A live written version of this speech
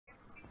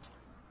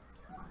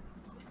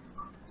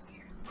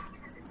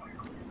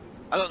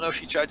I don't know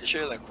if you tried to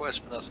share that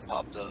quest, but nothing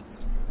popped up.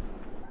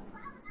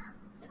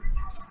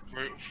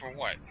 For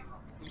what?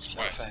 Who's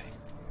quest? Shadowfang.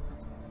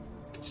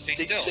 Stay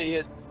Did still. you see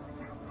it?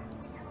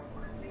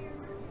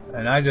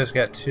 And I just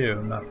got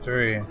 2, not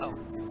 3. Oh,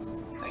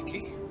 thank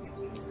you.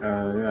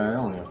 Yeah, I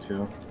only have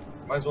 2.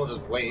 Might as well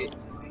just wait.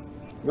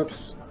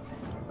 Whoops.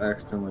 I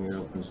accidentally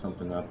opened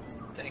something up.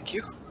 Thank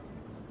you.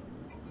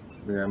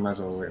 But yeah, I might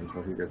as well wait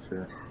until he gets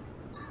here.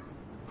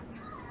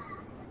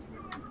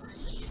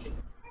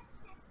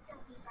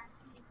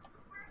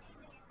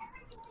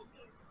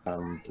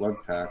 Blood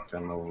pact,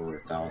 I'm over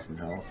 1,000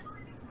 health.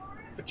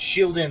 Put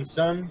shield in,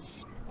 son.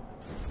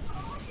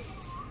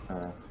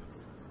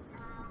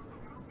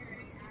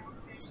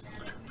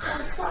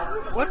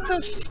 What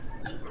the?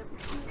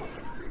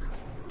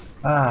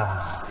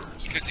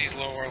 Because he's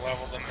lower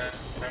level than them,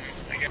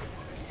 I guess.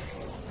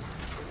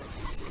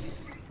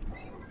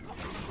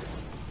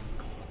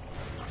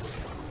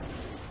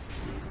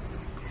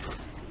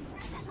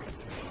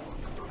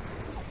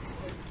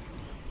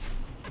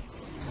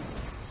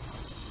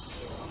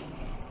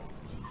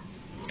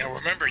 Now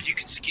remember, you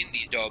can skin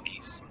these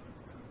doggies.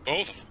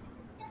 Both of them.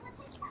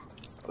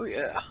 Oh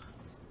yeah.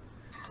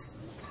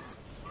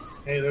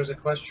 Hey, there's a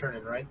quest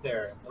turning right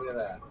there. Look at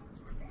that.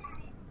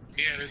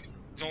 Yeah, there's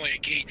only a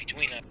gate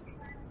between us.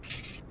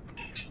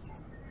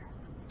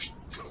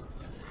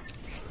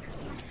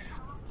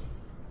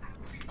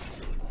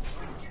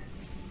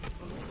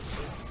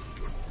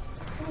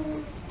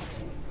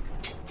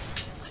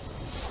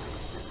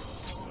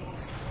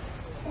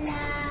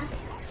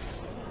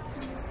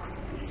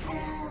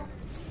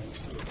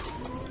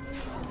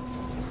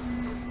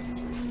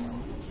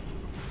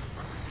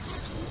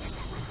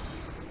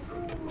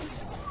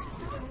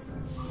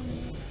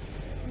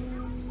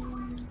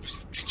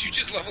 Did you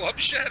just level up,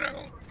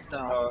 Shadow?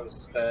 No, it was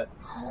his pet.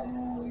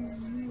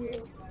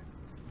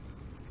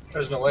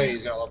 There's no way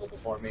he's gonna level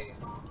before me.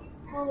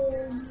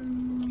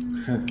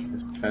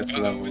 His pet's We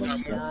level got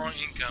up. more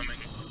incoming.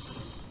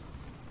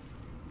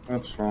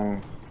 What's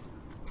wrong?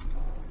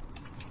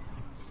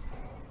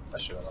 I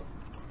should have.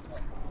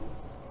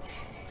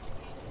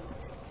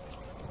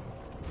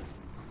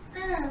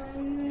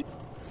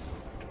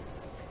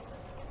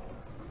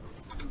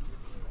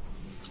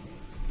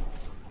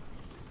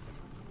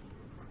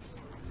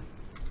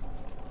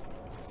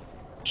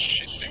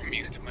 Shit, they're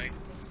muted to my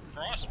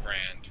frost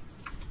brand.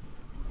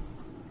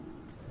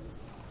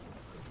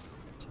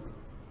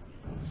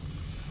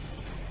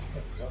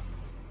 There we go.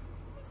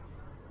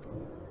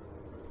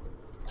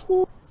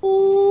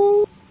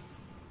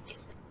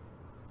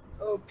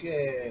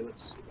 Okay,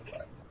 let's see what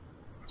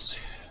happens.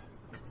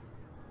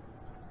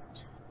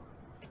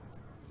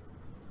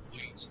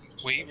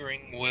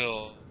 Wavering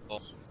will. Ooh,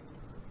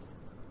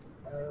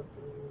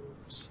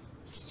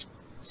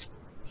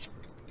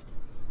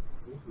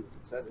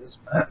 that is.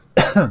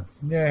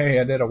 Yay,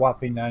 I did a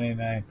whopping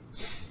 99.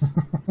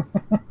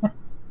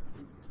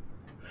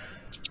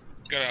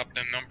 Gotta up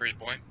them numbers,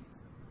 boy.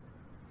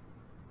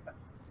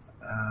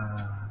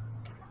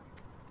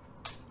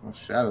 Well,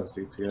 Shadow's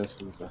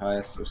DPS is the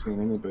highest I've seen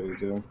anybody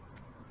do.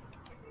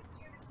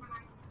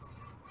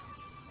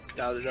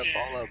 Dotted up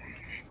all of them.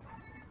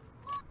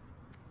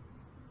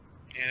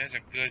 Yeah, that's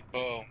a good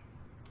bow.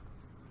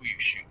 Who you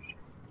shoot?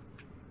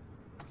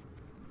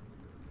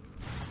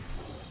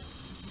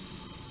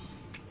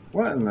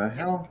 What in the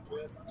hell?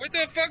 Where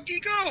the fuck you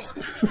go?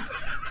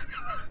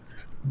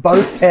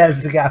 Both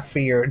heads got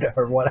feared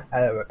or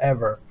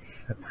whatever.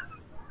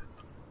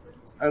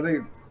 Are they...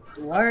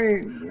 Why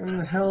in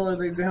the hell are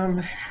they down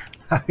there?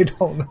 I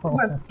don't know. I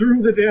went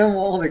through the damn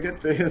wall to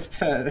get to his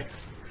pet.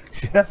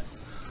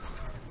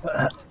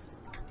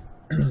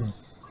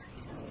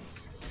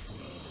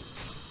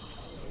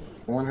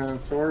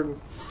 One-handed sword?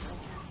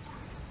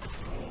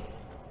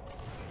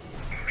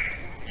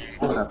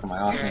 What's that for my I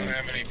don't offhand?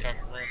 have any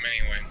fucking room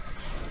anyway.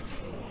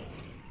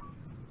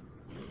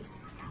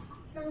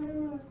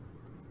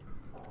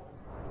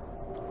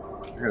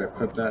 I gotta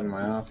equip that in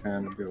my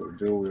offhand to be able to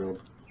dual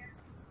wield.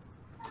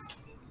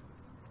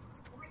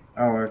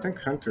 Oh, I think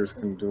hunters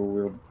can dual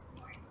wield.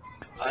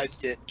 I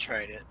didn't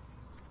train it.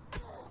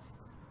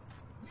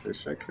 So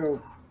should I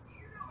kill?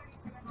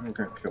 I'm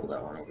gonna kill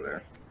that one over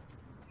there.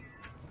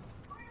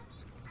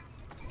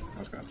 I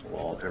was gonna have to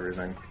wall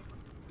everything.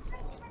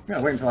 Yeah,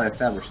 wait until I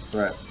establish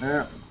threat.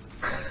 Yeah.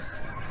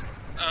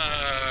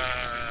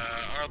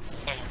 Our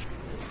level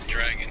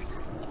dragon,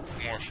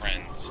 more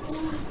friends.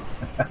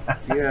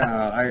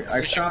 Yeah,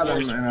 I shot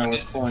him and I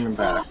was pulling him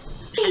back.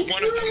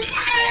 One of them is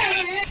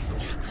a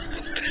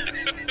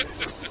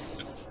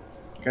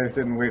You guys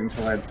didn't wait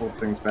until I had pulled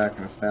things back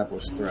and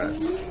established threat.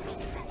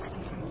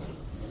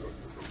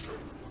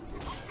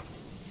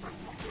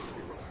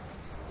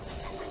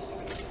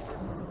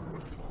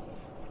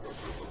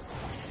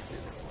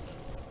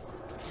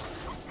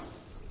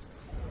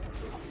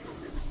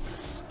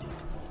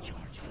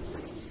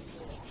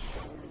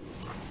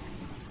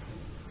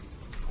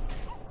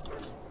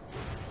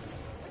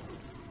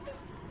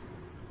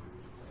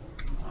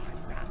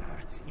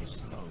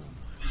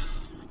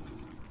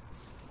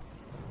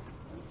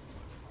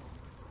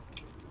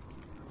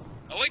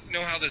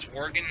 know how this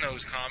Worgen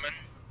knows common,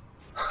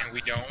 and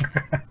we don't?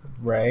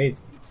 Right.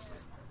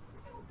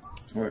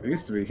 Well, it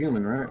used to be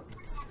human, right?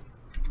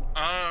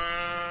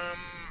 I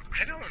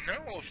don't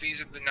know if these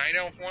are the Night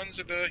Elf ones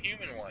or the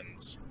human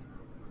ones.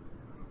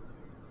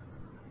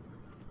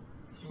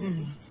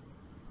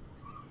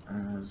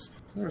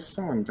 There's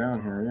someone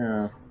down here,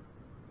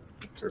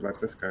 yeah. Should let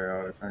this guy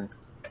out, I think.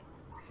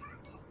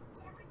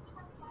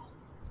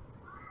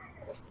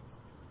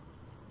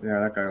 Yeah,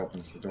 that guy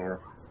opens the door.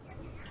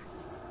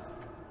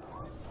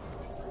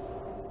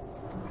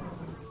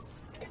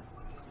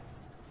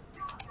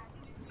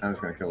 I'm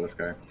just gonna kill this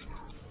guy.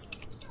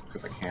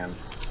 Because I can.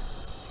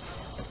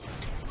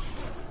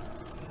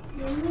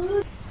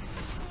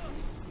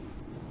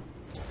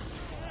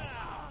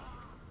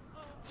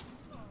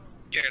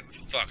 Get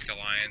fucked,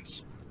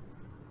 Alliance.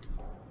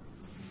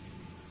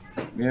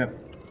 Yep.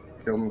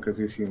 Kill him because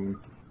he's human.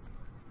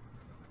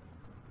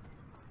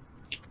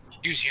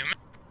 Use human?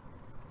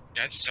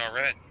 Yeah, I just saw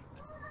red.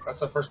 That's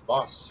the first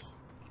boss.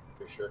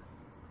 For sure.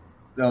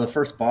 No, the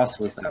first boss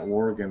was that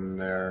Worgen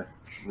there.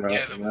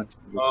 Right? Yeah,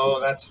 Oh,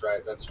 that's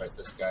right. That's right.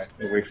 This guy.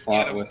 that we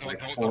fought Yeah, with the like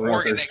Worgen four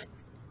others.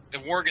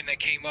 that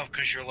came up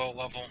because you're low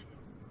level.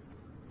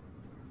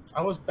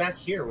 I was back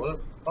here. What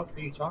the fuck are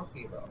you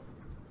talking about?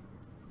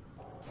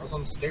 I was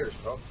on the stairs,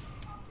 bro.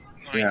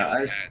 I Yeah, know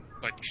I- that,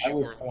 but I you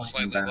was were pointing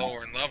slightly down.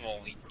 lower in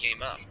level, he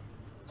came up.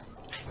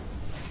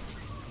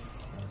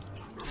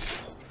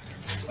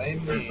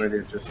 Blame me.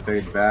 Everybody just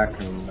stayed back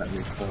and let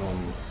me pull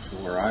him to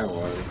where I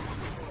was.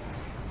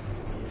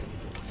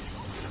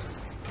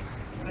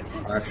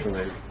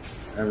 Actually,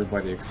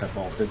 everybody except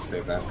all did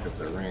stay back because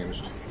they're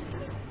ranged.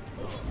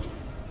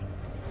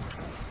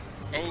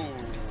 Oh,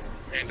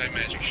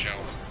 anti-magic shell.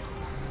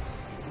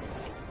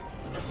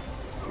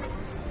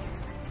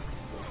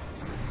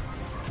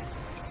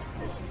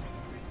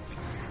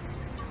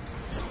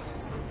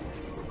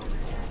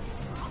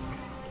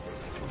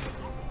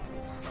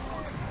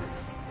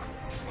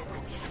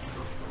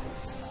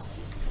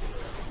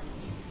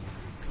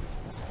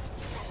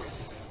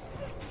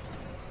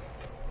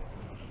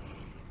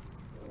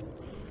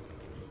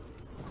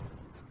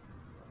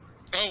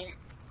 Oh,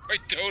 I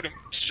totem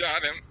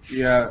shot him.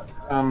 Yeah,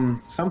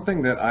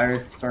 something that I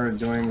started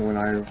doing when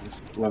I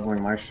was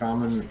leveling my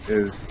shaman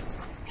is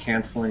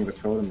canceling the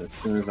totem as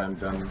soon as I'm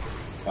done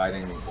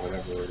fighting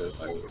whatever it is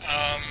I was.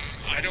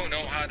 I don't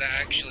know how to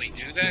actually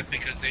do that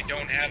because they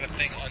don't have a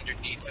thing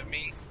underneath of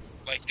me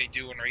like they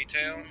do in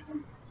retail.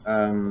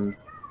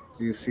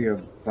 Do you see a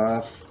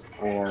buff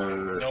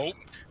or Nope.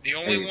 The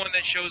only Hey. one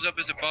that shows up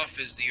as a buff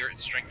is the Earth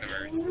Strength of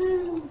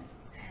Earth.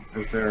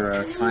 is there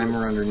a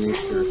timer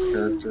underneath your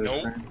character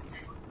Nope. thing?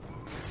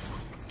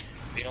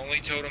 The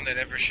only totem that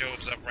ever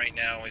shows up right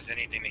now is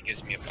anything that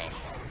gives me a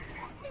buff.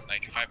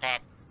 Like if I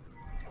pop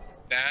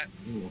that,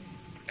 Ooh,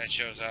 that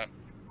shows up.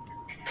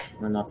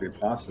 might not be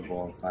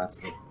possible in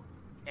Classic.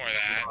 Or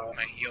that,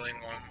 my healing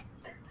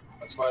one.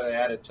 That's why they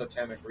added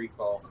totemic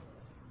recall.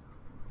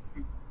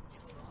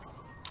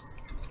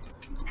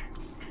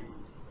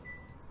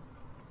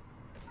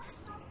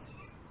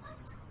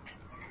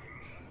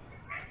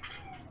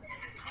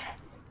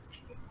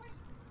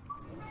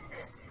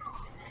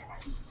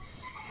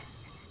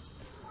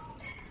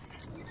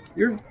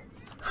 You're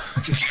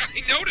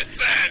I noticed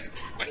that!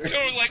 My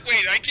totem was like,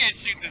 wait, I can't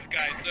shoot this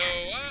guy, so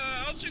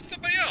I'll shoot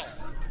somebody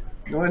else.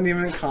 no one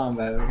even in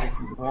combat.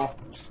 Well,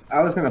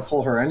 I was gonna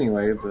pull her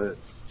anyway, but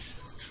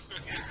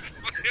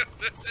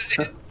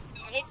Look,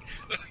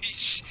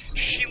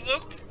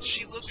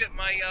 she looked at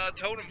my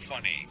totem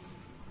funny.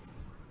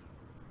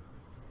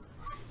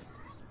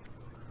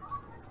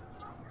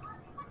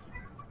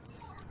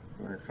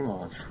 alright, come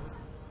on.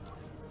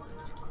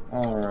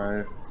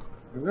 Alright.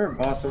 Is there a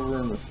boss over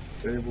in the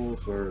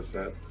stables, or is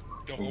that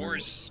The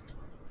horse.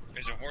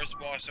 There's a horse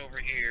boss over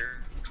here.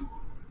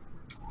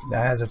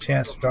 That has a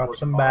chance to drop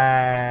some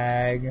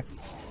bag.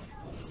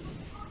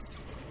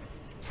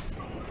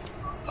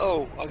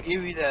 Oh, I'll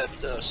give you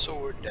that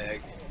sword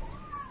dag.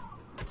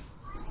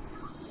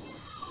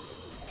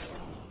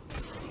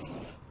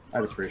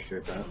 I'd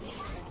appreciate that.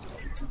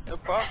 No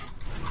problem.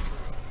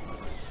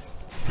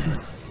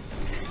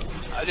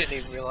 I didn't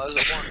even realize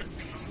I won it.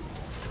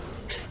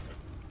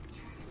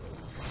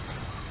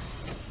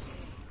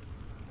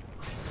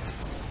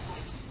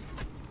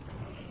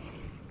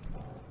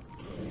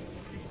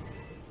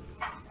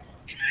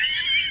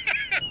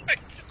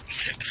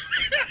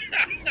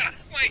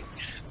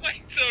 my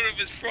totem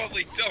is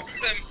probably dumber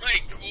than my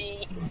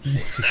ghoul.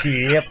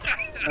 Yep.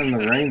 And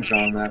the range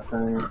on that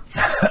thing.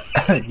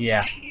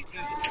 Yeah.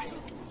 Jesus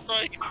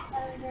Christ.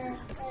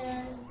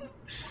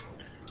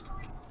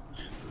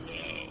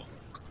 Oh.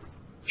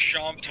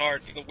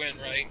 Champtard for the win,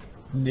 right?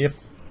 Yep.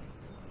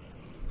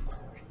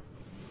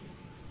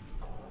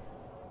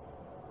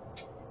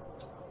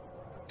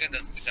 That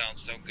doesn't sound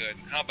so good.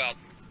 How about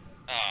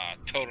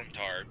Totem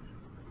Tard?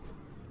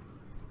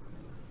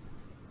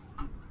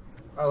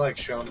 I like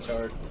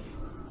Shamtard.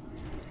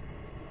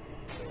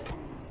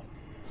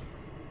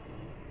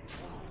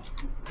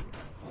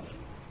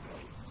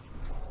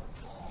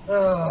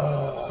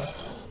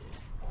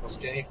 Those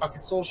get any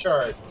fucking soul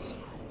shards.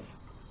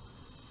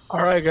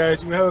 Alright,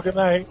 guys, you have a good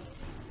night.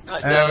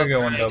 Have a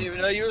good one, I Dub. didn't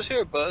even know you was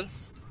here, bud.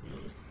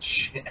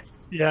 Shit.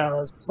 Yeah, I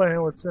was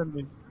playing with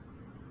Cindy.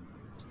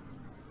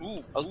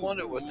 Ooh, I was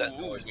wondering what that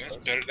noise that's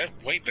was. better. That's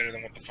way better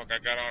than what the fuck I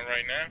got on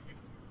right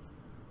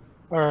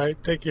now.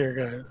 Alright, take care,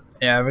 guys.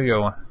 Yeah, have a good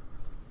one.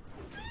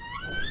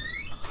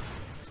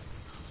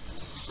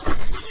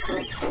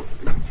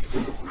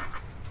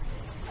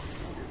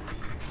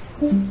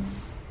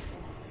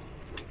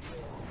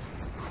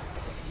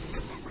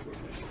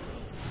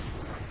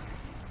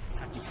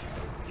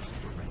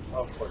 Oh,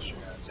 of course you're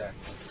gonna attack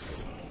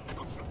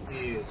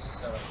me. You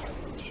son of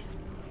a bitch.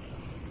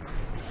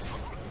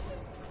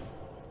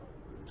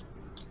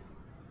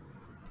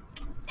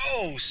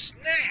 Oh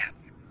snap!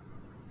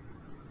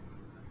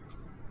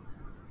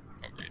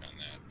 Agreed on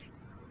that.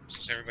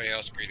 Since everybody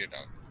else agreed it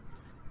up.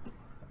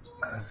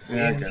 Yeah,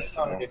 I And guess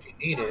found so. it if you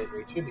need it,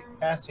 we should be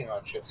passing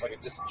on shit so I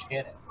can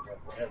disenchant it. Or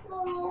whatever.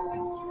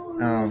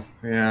 Oh,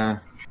 yeah.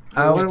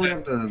 Oh. What do we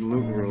have the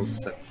loot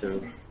rules set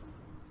to?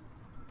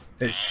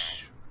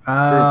 Ish. Group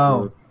Oh,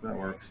 loot, that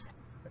works.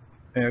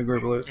 yeah,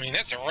 group loot. I mean,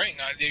 that's a ring.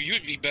 You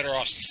would be better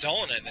off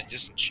selling it than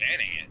just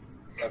enchanting it.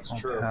 That's I'll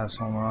true. pass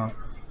on that.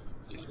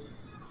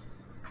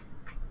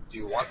 Do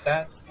you want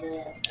that?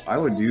 I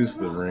would use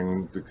the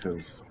ring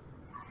because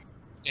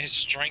It's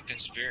strength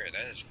and spirit.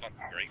 That is fucking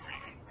great ring.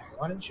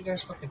 Why didn't you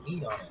guys fucking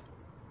eat on it?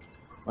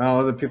 well,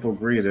 other people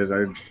greeted.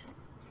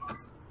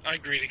 I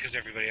greeted because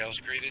everybody else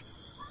greeted.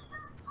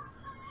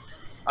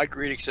 I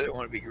greedy because I don't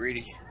want to be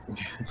greedy.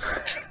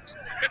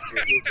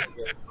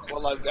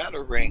 Well, I've got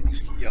a ring,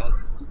 y'all.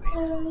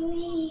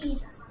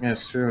 Yeah,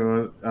 it's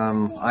true.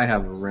 I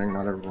have a ring.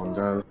 Not everyone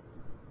does.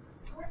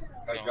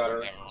 I No, got I her.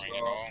 don't have a ring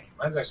at all.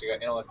 Mine's actually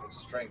got intellect and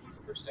strength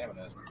for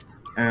stamina.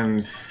 And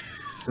as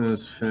soon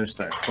as we finish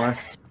that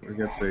quest, we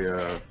get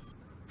the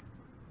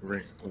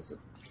ring. What's it?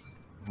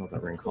 What's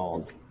that ring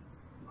called?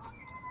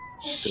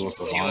 Seal of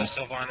Sylvanas.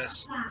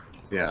 Sylvanas.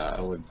 Yeah,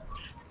 I would.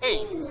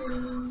 Oh!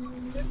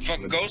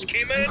 Fucking ghost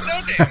came out of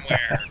no damn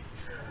where.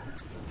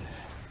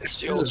 It's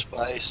the Old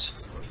Spice.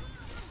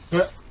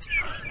 Look,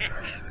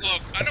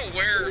 I don't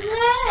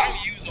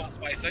use Old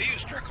Spice. I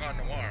use Dracon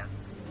Noir.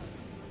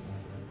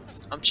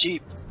 I'm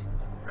cheap.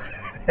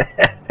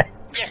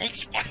 Old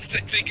Spice, I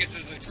think, is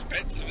as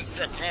expensive as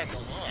Dracon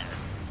Noir.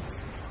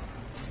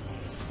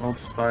 Old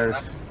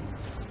Spice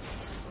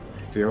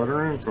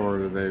deodorant, or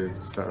do they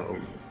sell?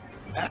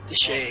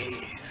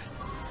 Aftershave.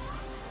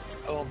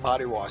 Oh, and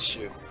body wash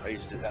too. I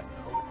used it at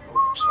Old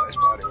Spice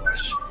body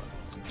wash.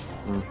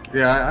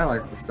 Yeah, I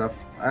like the stuff.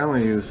 I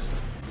only use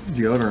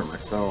deodorant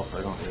myself.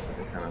 I don't use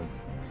any kind of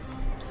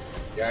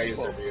Yeah, I use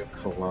it for you.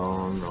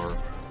 cologne or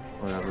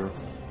whatever.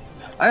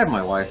 I have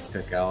my wife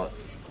pick out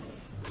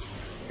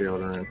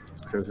deodorant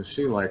because if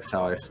she likes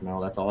how I smell,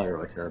 that's all I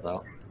really care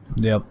about.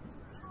 Yep.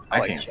 I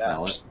like can't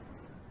smell it.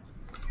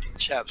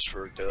 Chaps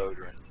for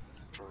deodorant,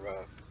 for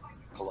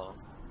cologne.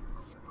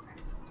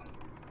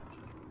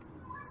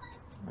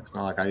 It's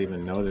not like I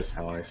even notice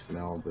how I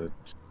smell, but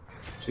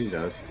she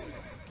does.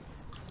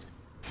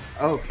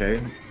 Okay.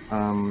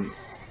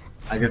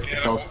 I guess the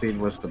Felsteed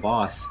was the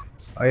boss.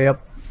 Oh,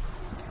 yep.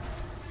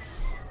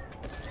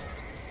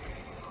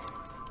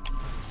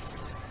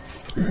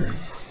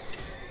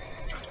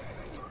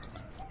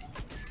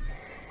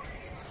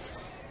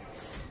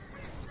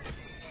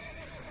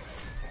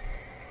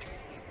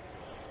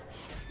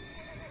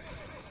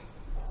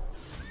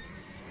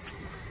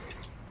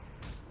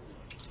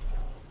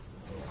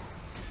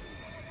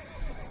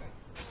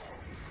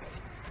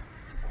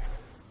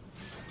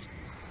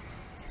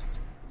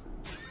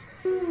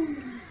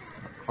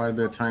 Quite a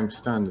bit of time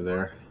stunned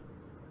there.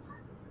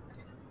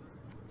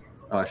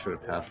 Oh, I should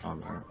have passed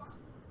on that.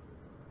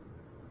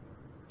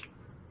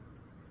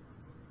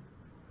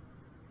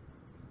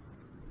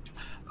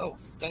 Oh,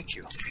 thank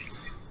you.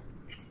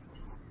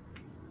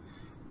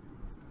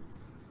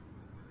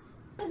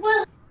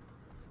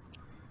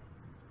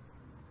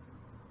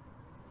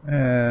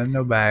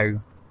 No bag.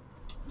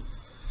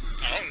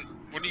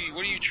 What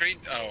do you trade?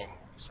 Oh,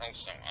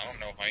 Hellstone. I don't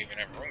know if I even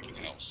have room for the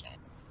Hellstone.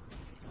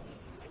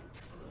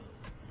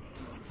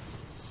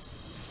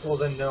 Well,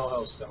 then no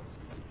Hellstone.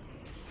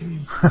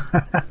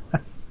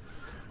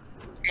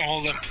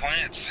 All them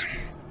plants.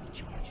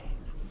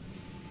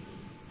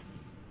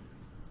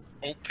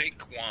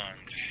 Opaque wand,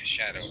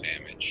 shadow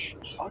damage.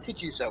 I could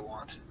use that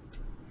wand.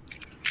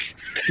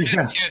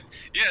 Yeah.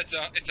 yeah,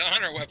 it's a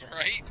hunter weapon,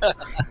 right?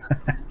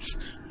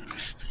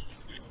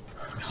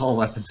 All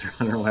weapons are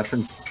hunter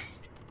weapons.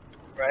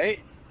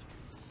 Right?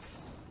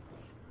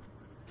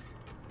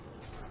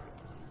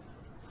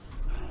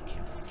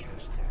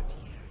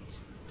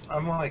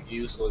 I'm like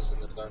useless in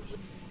this dungeon.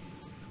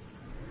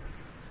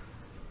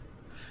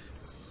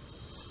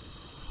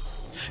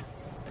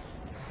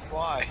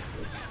 Why?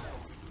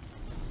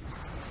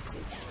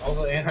 All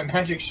the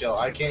anti-magic shell,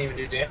 I can't even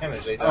do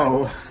damage. They die.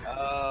 Oh,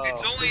 Oh.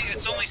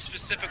 It's only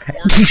specific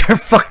words. Your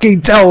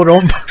fucking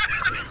totem.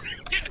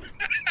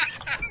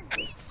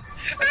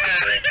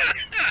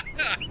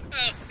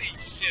 Holy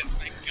shit,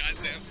 my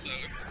goddamn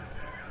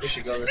toad. We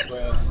should go this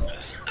way.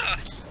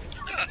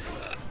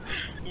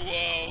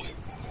 Whoa.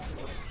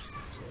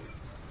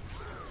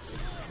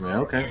 Yeah,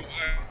 okay.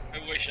 I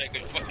wish I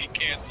could fucking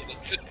cancel it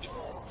too.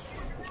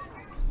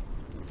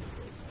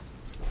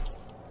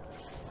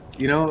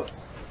 You know,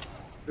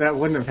 that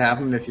wouldn't have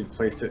happened if you'd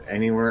placed it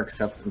anywhere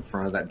except in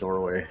front of that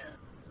doorway.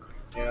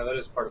 Yeah, that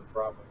is part of the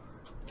problem.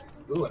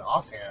 Ooh, an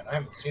offhand. I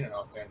haven't seen an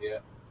offhand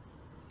yet.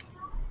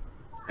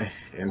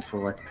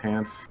 Intellect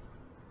pants.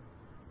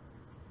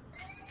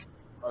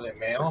 Are they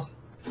male?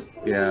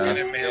 Yeah.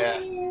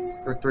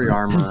 Yeah. For 3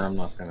 armor, I'm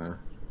not gonna.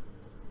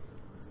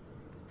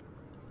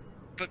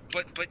 But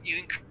you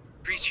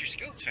increase your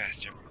skills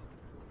faster.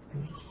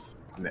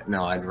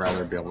 No, I'd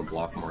rather be able to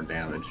block more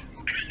damage.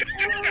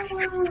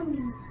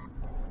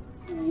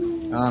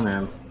 Oh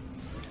man.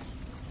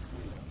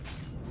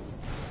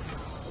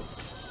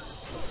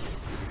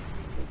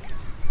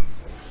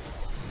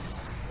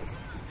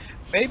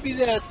 Maybe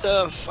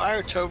that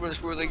fire totem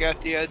is where they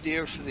got the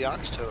idea for the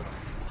ox totem.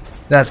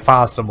 That's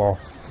possible.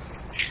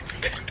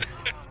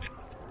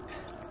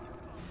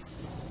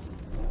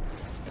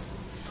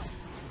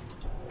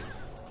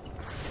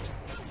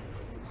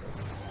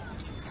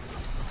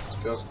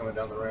 Girls coming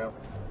down the ramp.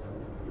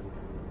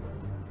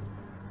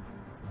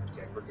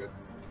 Okay, we're good.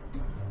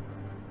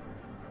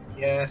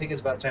 Yeah, I think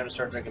it's about time to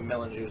start drinking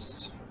melon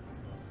juice.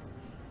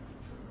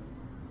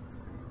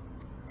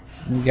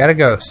 You got a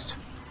ghost.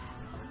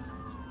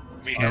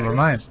 We had Never a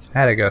mind. ghost.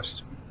 Had a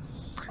ghost.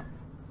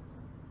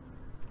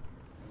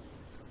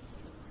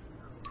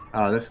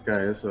 Oh, this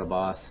is a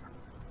boss.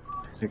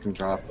 He can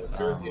drop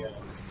Yeah,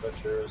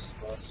 butcher is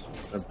boss.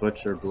 a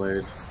butcher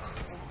blade.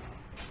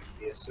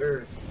 Yes,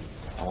 sir.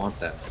 I want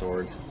that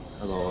sword.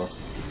 Although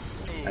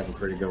I have a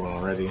pretty good one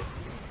already.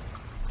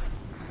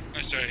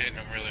 I started hitting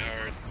him really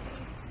hard.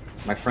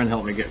 My friend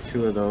helped me get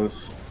 2 of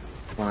those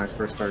when I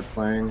first started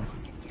playing.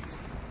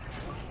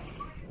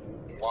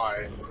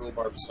 Why?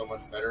 Rhulbarb's so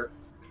much better.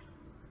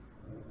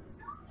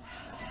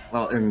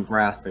 Well, in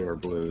Wrath they were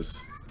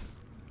blues.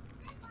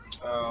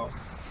 Oh.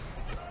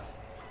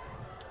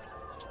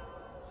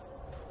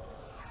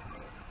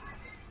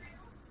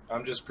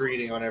 I'm just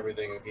greeting on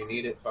everything. If you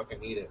need it, fucking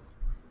need it.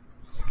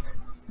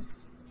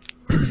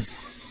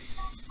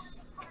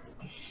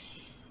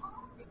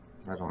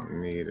 I don't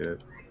need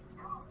it.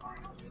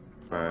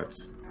 But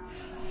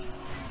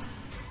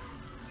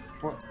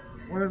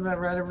what did that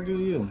rat ever do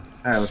to you?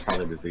 Ah, it was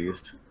probably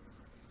diseased.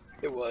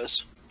 It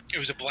was. It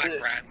was a black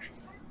rat.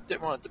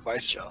 Didn't want it to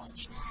bite you.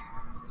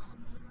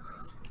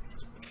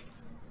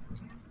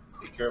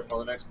 Be careful,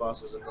 the next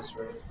boss is in this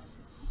room.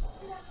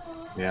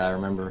 Yeah, I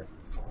remember.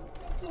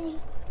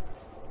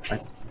 I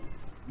think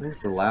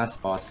it's the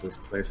last boss of this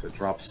place that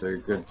drops a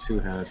good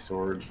 2-handed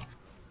sword.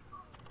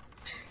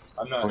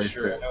 I'm not Place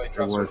sure. I know he it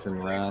drops was a in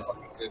really Wrath.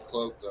 fucking good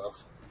cloak, though.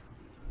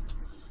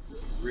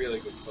 Really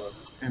good cloak.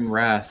 In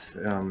Wrath,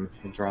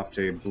 he dropped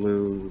a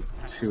blue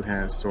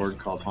 2-handed sword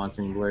called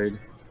Haunting Blade.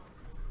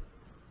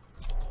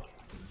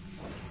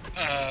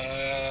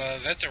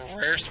 That's a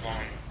rare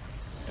spawn.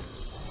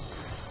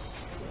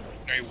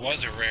 Or he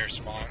was a rare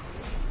spawn.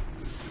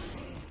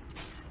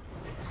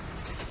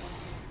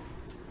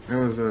 It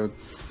was a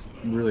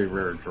really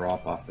rare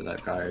drop off of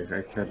that guy.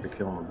 I had to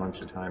kill him a bunch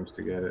of times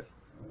to get it.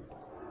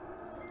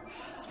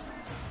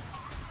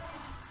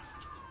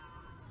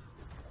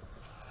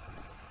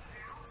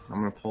 I'm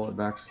gonna pull it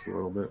back just a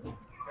little bit.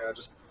 Yeah,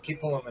 just keep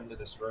pulling him into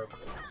this room.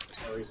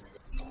 There's no reason to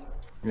go.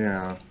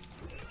 Yeah.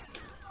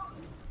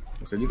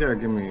 So you gotta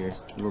give me a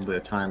little bit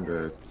of time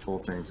to pull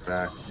things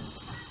back.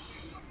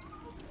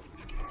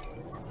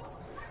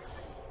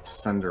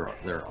 Sunder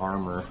their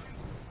armor.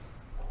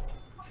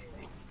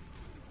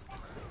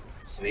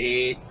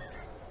 Sweet.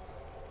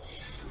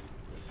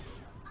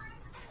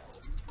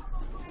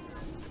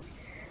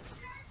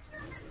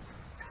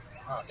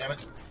 Oh, damn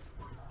it.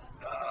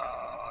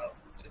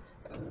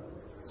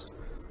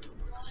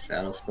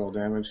 Shadow spell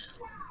damage.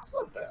 It's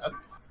not bad.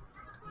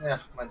 Yeah,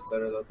 mine's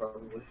better though,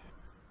 probably.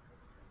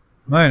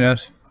 Mine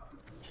is.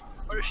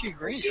 What if you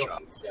green You don't shot?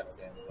 need shadow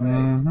damage.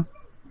 Mm-hmm.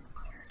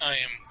 I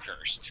am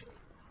cursed.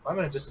 I'm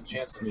gonna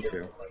disenchant some Me shit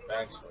too. with my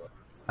bags full.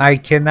 I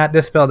cannot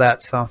dispel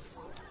that, so.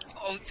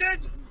 Oh, that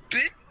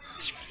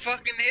bitch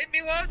fucking hit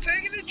me while I'm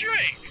taking a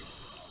drink.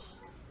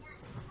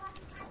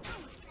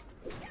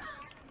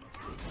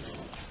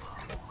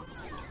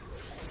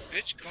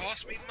 Bitch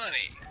cost me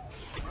money.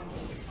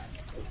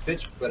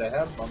 Bitch, but I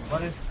have my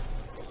money.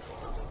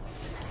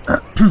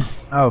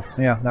 Oh,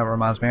 yeah, that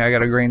reminds me. I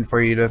got a green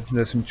for you to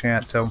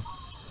disenchant, so. Oh,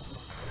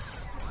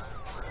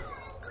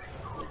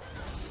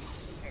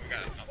 we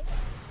got it.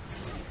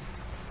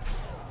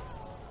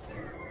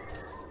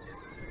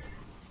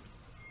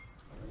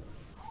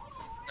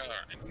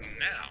 Alright,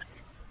 now.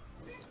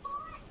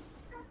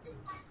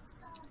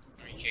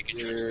 You can't get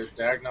your Did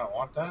Dag not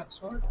want that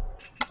sword?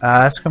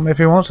 Ask him if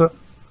he wants it.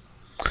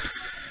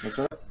 What's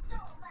that?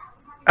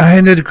 I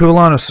handed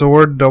Kulon a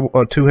sword, a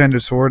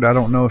 2-handed sword. I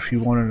don't know if you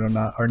want it or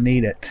not, or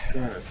need it.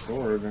 2-handed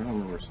sword? I don't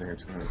remember seeing a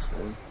 2-handed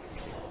sword.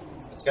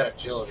 It's got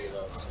agility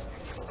though, so.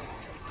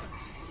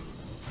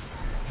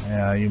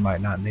 Yeah, you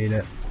might not need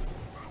it.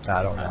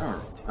 I don't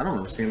know. I don't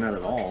remember seeing that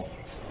at all.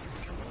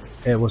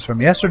 It was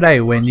from yesterday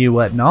when you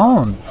wasn't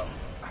on.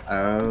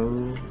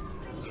 Oh.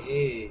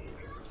 Hey.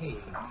 Hey.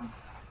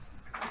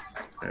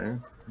 Okay.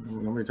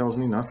 Nobody tells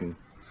me nothing.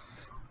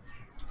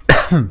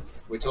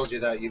 We told you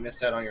that you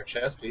missed out on your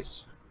chest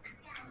piece.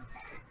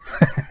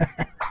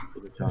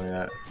 Did they tell me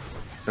that?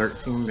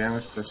 13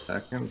 damage per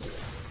second?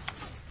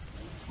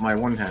 My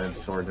one-handed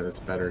sword does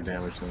better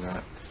damage than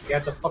that. Yeah,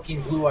 it's a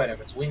fucking blue item.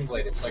 It's Wing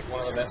Blade. It's like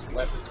one of the best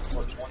weapons at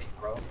 420,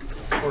 bro.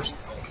 Of course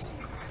it is.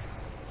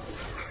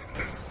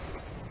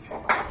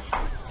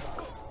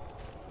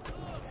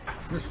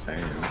 I'm just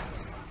saying.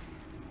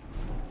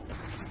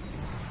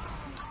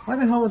 Why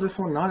the hell would this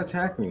one not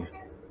attack me?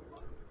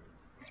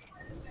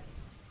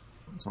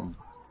 Some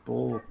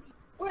bull.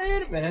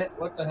 Wait a minute.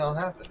 What the hell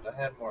happened?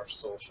 I had more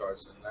soul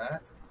shards than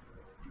that.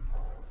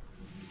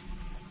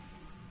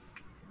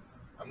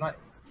 I'm not...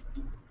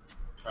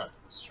 Huh,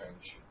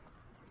 strange.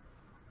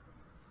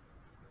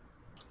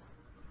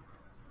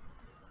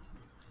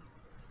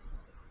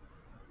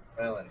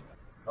 Well, anyway.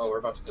 Oh, we're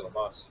about to kill a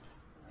boss.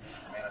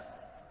 Man.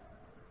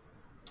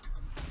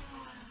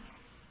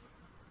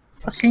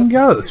 Fucking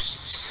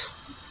ghosts.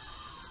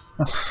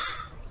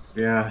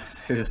 Yeah,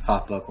 they just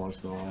pop up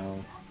once in a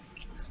while.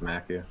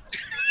 Smack you.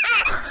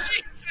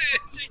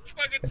 She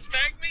fucking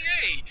smacked me.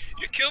 Hey,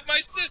 you killed my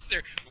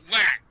sister.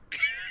 Whack.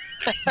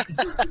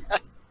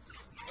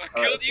 I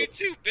killed you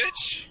too,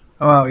 bitch.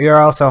 Well,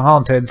 you're also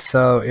haunted,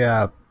 so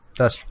yeah,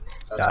 that's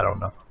I don't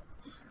know.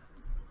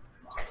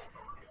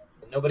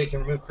 Nobody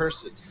can remove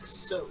curses,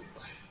 so...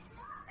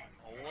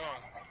 Oh, wow.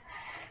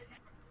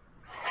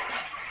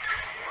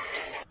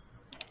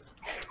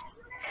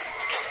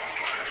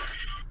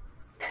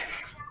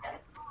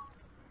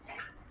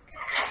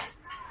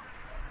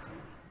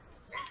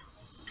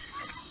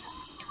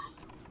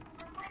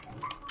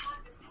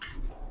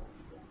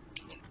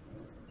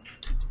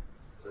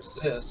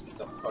 Resist? Get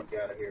the fuck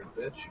out of here,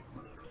 bitch.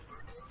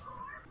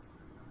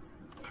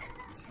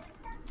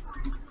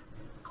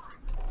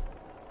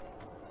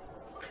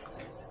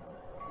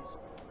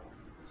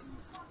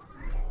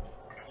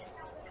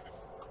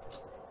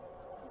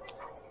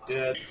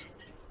 Dead.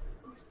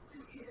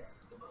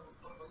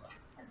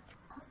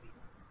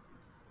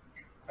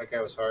 That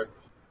guy was hard.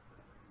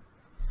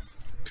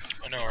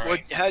 I know, right? What?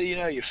 How do you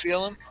know you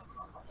feel him?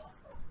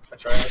 I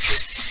tried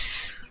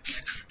it.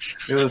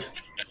 It was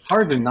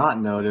hard to not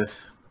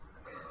notice.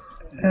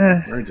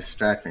 Eh, Very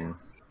distracting.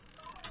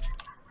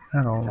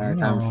 I don't Entire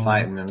time know.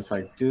 fighting him, it's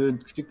like,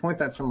 dude, could you point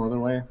that some other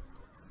way?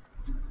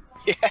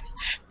 Yeah.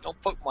 Don't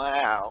poke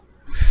my out.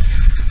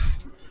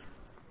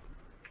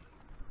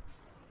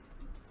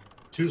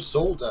 2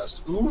 soul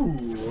dust.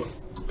 Ooh,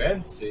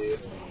 fancy.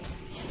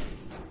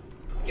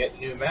 Get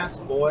new mats,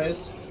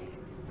 boys.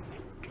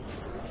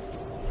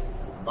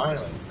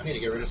 Finally, I need to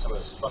get rid of some of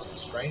this fucking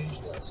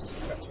strange dust.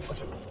 I got too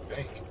much of it in the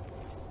bank.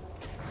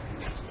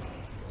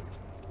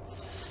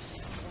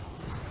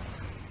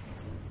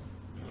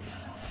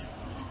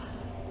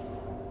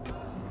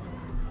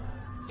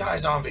 Die,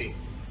 zombie!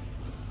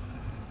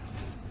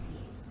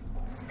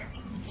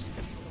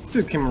 This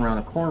dude came around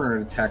a corner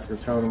and attacked your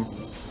totem.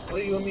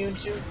 What are you immune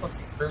to? Fucking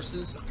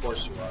curses? Of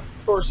course you are.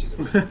 Of course he's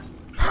immune.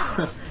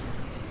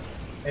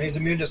 And he's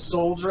immune to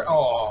soldier.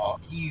 Oh,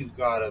 you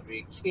gotta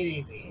be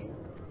kidding me.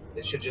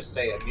 It should just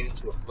say immune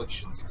to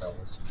affliction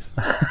spells.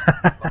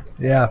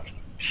 Yeah.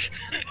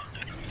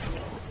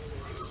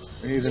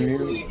 He's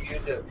immune.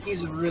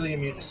 He's really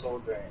immune to soul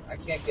drain. I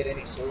can't get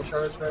any soul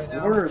shards right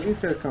now. Where are these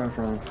guys coming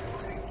from?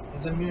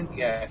 He's immune.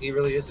 Yeah, he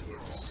really is immune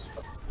to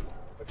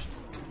affliction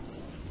spells.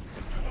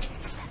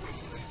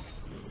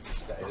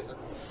 This guy isn't.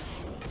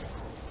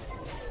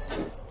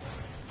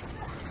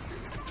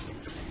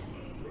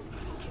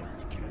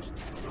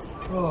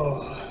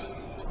 Oh.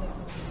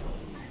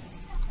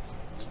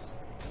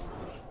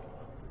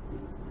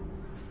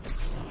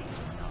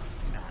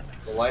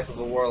 The life of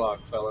a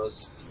warlock,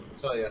 fellas. I'll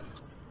tell you.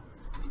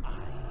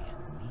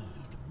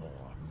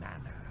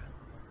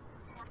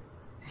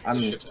 I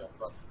mean, Shit ton of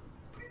fun.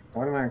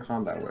 what am I in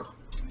combat with?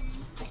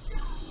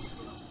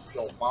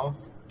 Yo, mama.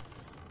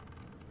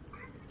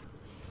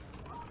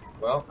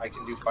 Well, I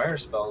can do fire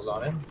spells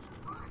on him.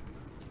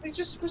 He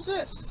just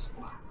resists.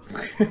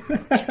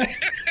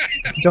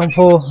 Don't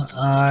pull.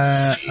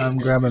 I'm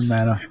grabbing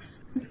mana.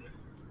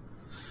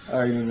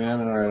 Oh, you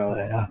man? Alright,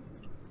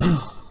 Yeah.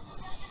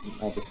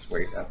 I'll just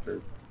wait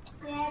after.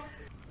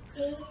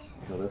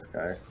 Kill this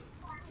guy.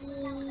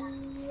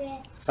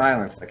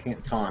 Silence, I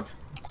can't taunt.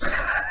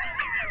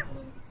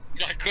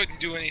 I couldn't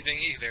do anything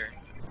either,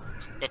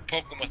 but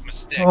poke him with my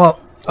stick.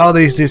 Well, all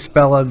these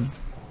dispelled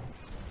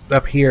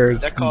up here. Is,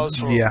 That calls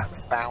for yeah.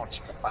 bounce.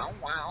 Bow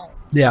wow.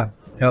 Yeah.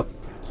 Yep.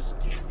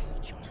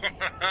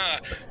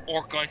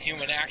 Orc on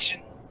human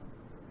action.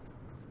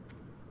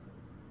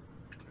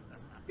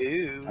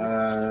 Ew.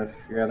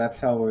 Yeah, that's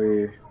how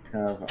we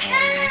have,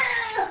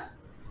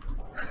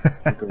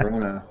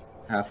 Corona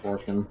half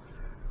working.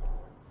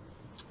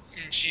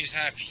 She's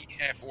half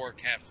orc,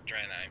 half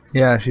Draenei.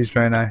 Yeah, she's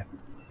trying to.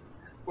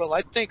 Well,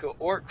 I think an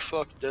orc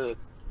fucked a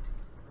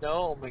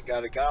gnome and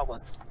got a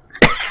goblin.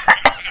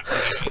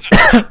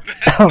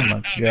 Oh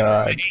my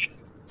god.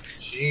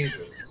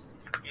 Jesus.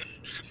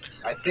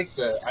 I think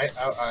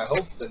I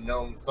hope the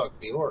gnome fucked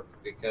the orc,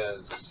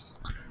 because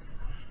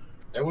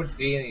there wouldn't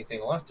be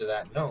anything left of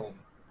that gnome.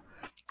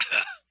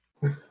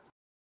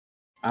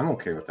 I'm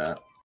okay with that.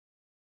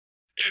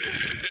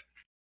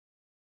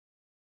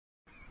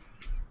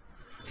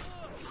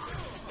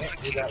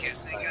 Can't do that with Can't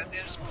say silence.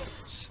 goddamn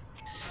smokes.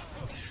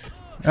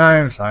 I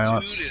am Dude is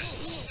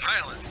silence.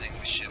 silencing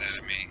the shit out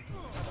of me.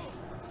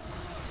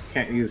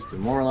 Can't use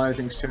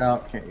demoralizing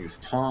shout. Can't use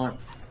taunt.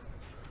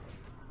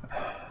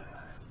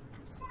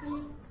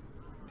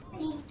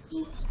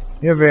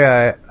 You'll be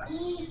alright.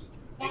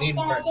 You need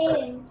my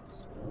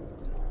friends.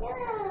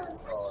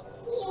 That's all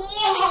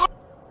it is.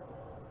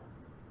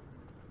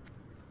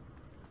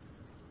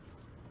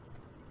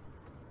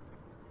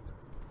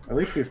 At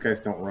least these guys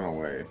don't run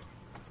away.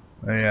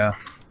 Yeah.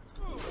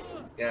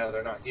 Yeah,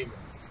 they're not human.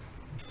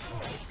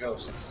 They're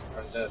ghosts.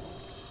 Undead.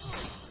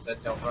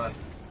 That don't run.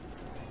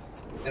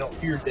 They don't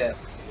fear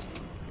death.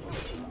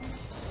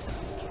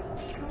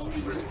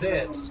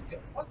 Resist.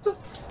 What the?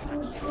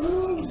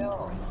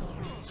 No.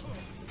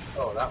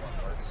 Oh, that one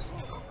works.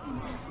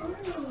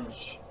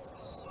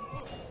 Jesus.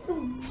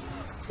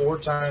 4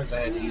 times I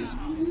had to use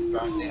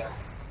goddamn.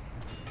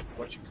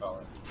 What you call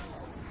it?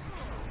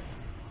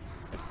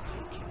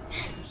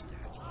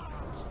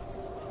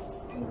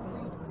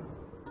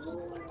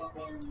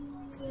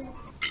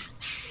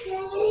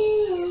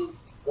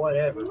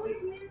 Whatever.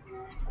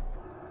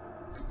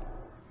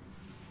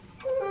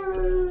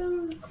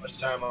 How much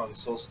time on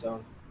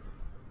Soulstone?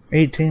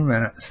 18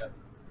 minutes.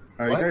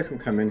 Alright, What? you guys can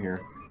come in here.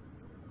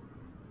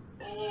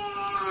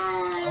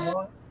 How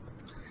long?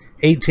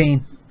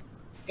 18.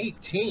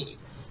 18.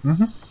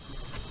 Mm-hmm.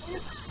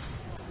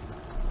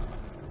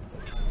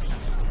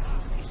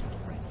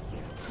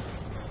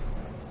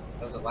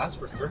 Does it last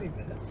for 30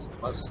 minutes?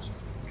 It must.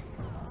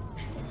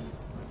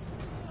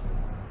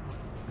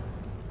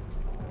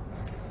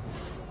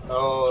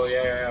 Oh,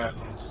 yeah.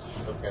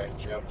 Okay,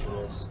 yep, it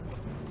is.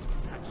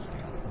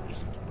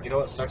 You know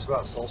what sucks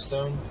about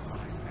Soulstone?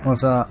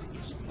 What's that?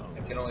 I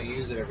can only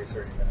use it every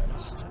 30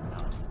 minutes.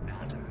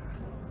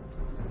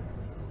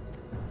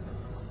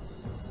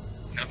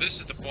 Now this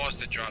is the boss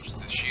that drops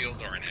the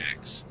shield or an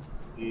axe.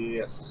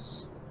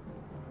 Yes.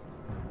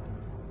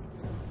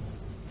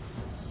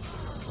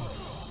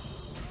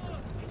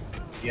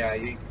 Yeah,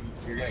 you're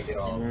gonna get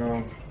all of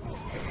them.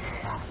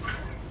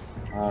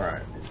 No.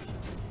 Alright.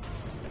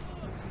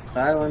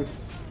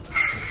 Silence.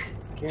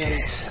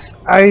 Again.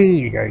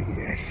 Ay.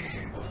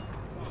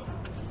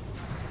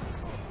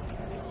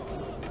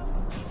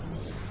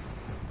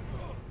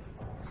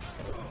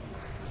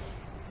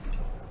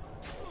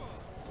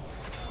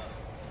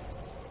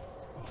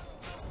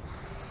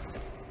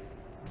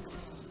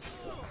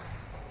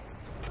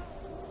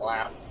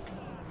 Clap.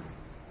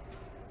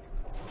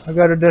 I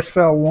got a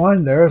dispel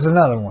 1. There's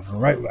another one.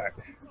 Right back.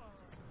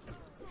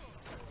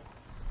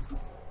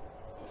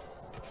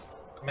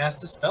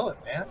 Master spell it,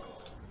 man.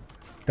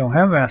 Don't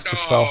have master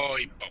spell. Oh,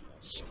 he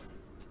bubbles.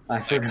 I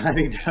forgot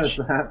he does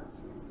that.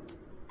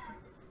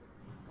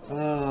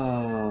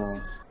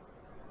 Oh.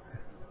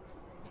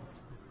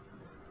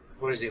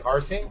 What is he,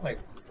 Hearthing? Like,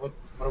 what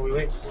are we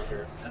waiting for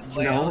here?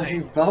 No, he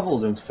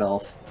bubbled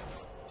himself.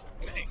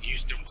 Man,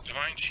 use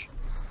divine sheet.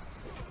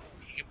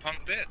 You punk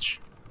bitch.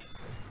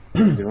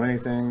 Didn't do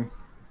anything.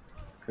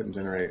 Couldn't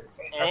generate.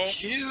 Oh,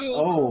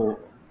 Shield.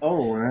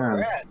 Oh man.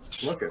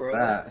 Rats, Look at brother.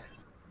 that.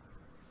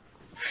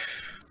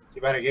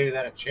 You better give you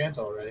that enchant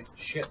already.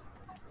 Shit.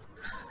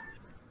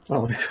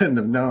 Oh, we couldn't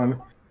have known.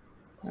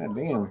 God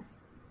damn.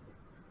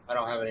 I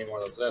don't have any more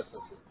of those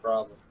essences, is the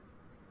problem.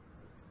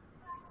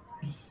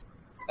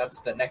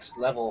 That's the next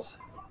level.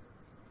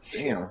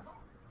 Damn.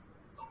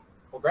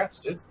 Congrats,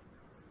 dude.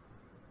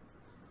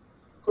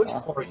 Good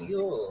Awesome. for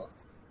you.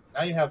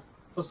 Now you have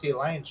Pussy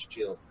Alliance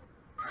shield.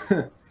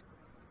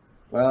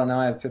 Well, now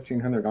I have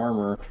 1500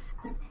 armor.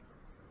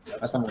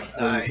 That's almost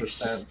Nice.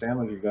 40%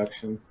 damage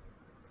reduction.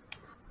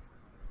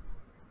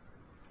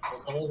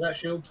 What level is that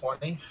shield?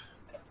 20?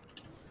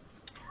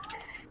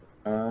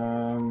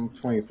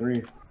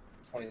 23.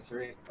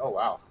 23. Oh,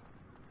 wow.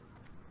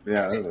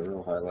 Yeah, that was a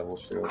real high level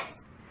shield.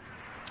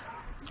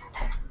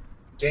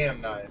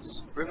 Damn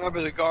nice.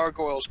 Remember the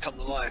gargoyles come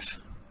to life.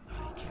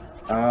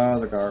 Ah,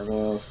 the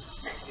gargoyles.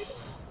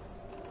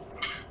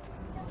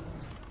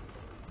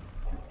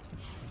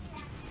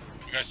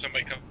 you got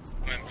somebody coming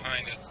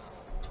behind it.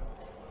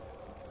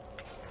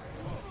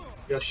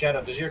 Yo,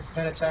 Shadow, does your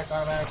pen attack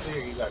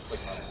automatically, or you gotta click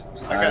on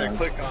it? I gotta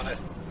click on it.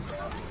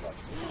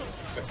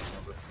 Yeah.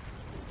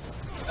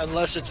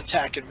 Unless it's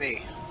attacking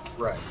me.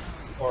 Right.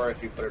 Or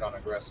if you put it on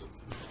aggressive.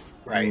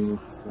 Right.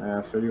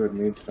 Yeah, so you would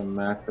need some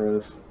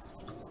macros.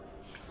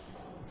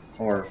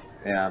 Or,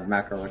 yeah,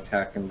 macro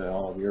attack into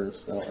all of your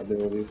spell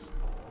abilities.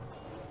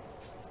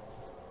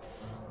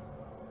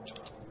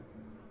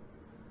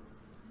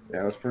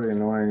 Yeah, it was pretty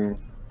annoying.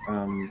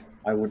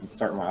 I wouldn't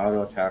start my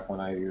auto attack when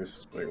I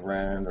used like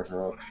Rend or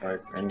Heroic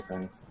Strike or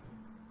anything.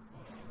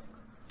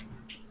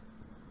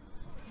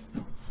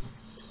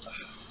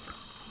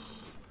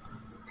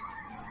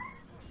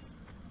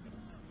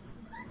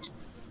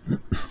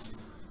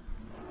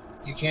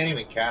 can't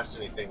even cast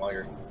anything while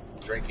you're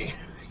drinking.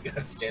 You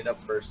gotta stand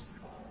up first.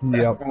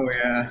 Yep. Oh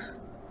yeah.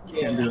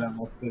 Can't do Yeah. that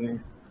while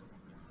sitting.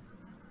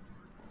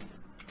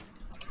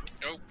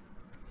 Nope.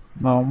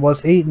 No,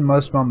 what's eating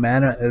most of my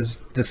mana is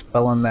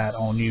dispelling that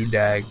on you,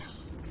 Dag.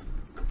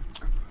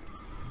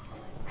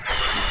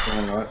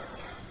 Doing what?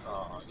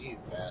 Oh, you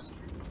bastard.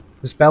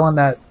 Dispelling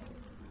that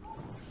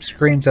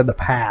screams of the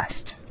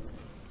past.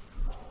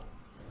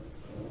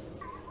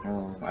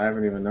 Oh, I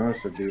haven't even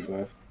noticed a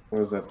debuff.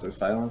 What is that? The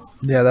silence?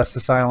 Yeah, that's the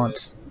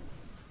silence.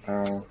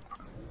 Oh.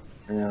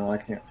 Yeah, well, I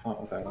can't taunt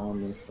with that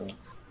on me, so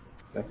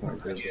definitely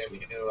good.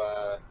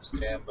 You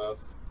stand buff.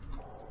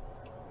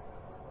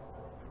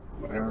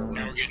 Now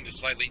we're getting to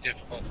slightly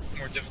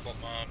more difficult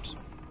mobs.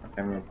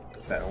 I'm gonna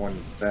put that one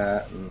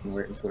bat and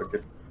wait until it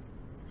gets.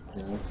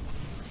 You know.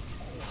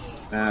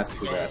 Ah,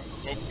 too bad.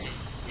 Oh,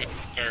 good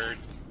third.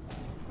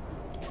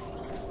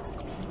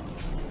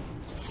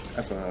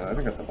 I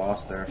think that's a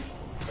boss there.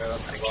 Yeah,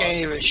 that's I the can't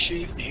boss. even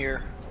shoot in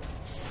here.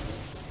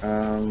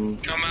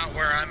 Come out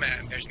where I'm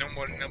at. There's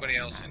nobody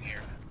else in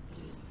here.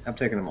 I'm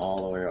taking them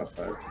all the way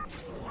outside.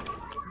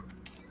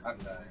 I'm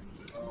dying.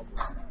 Oh.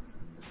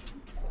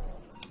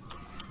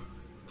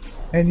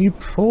 And you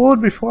pulled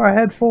before I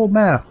had full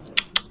mana.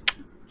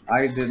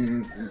 I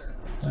didn't.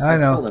 I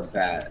know. pulled a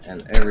bat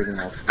and everything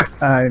else.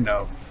 I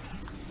know.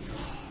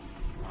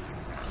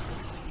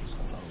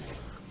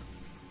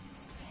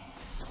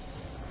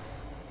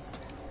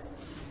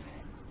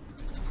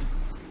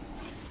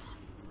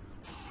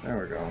 There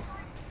we go.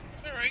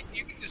 It's alright,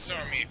 you can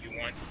disarm me if you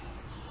want.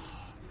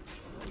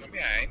 I'll be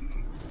alright.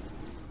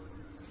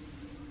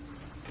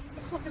 What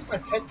the fuck is my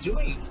pet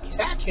doing?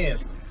 Attack him!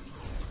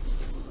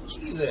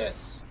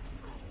 Jesus!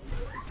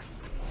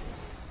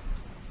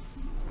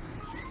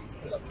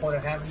 What's the point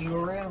of having you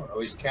around? Oh,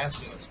 he's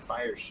casting his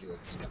fire shield.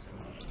 That's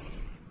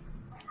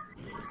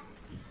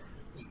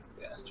you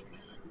bastard.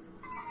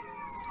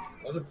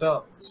 Another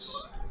belt.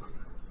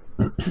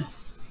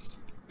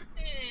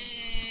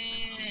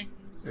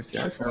 I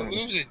just wanted,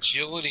 Moves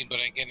agility, but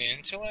I get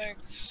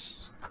intellect?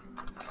 just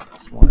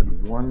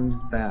wanted one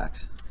bat.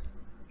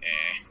 Eh.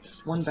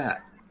 Just one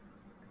bat.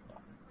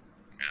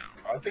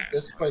 No. I think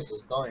this place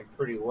is going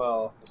pretty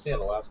well. We'll see how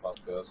the last boss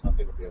goes. I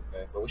think it'll be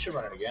okay. But we should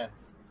run it again.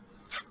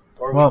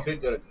 Or Well- we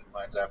could go to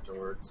mines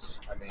afterwards.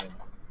 I mean,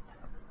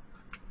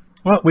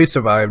 Well, we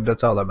survived.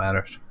 That's all that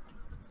matters.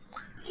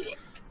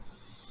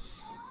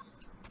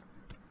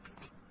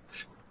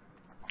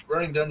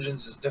 running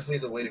dungeons is definitely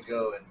the way to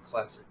go in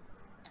Classic.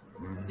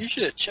 You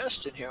should have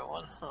chest in here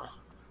one, huh?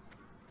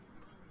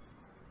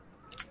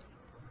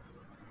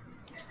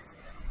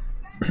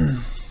 I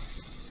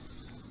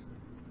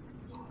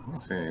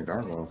don't see any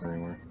gargoyles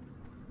anywhere.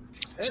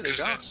 Hey, they're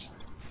gone.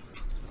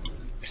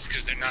 It's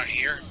because they're not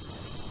here.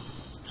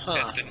 Huh.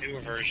 That's the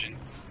newer version.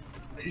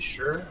 Are you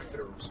sure? I could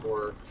have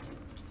restored.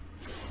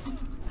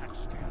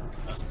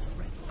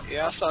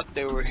 Yeah, I thought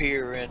they were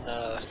here in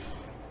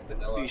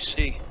Vanilla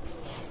BC.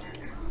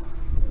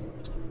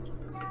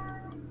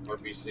 or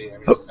BC. I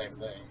mean, the same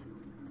thing.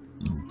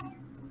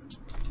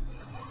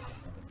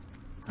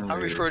 I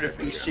refer to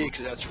BC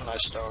because that's when I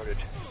started.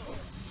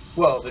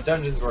 Well, the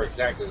dungeons were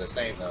exactly the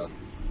same, though.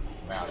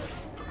 Matter.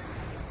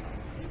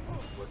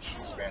 Which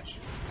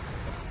expansion?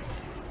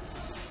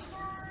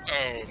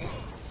 Oh,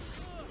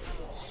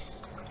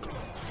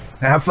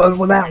 Have fun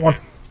with that one.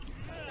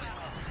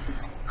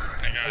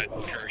 I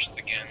got cursed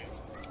again.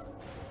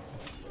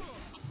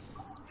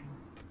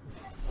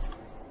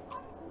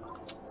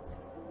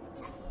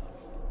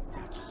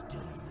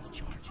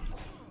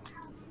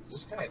 Is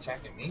this guy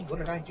attacking me? What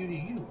did I do to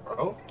you,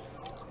 bro?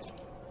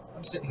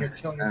 I'm sitting here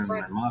killing your And my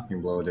friend.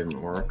 mocking blow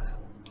didn't work.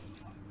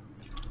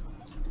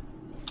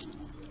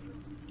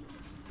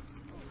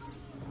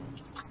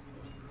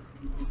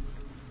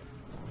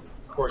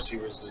 Of course, he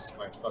resists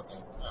my fucking.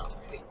 Oh,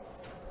 hey.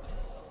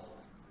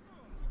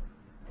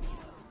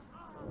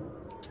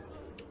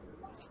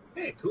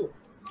 Hey, cool.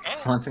 Oh,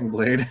 Haunting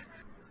blade.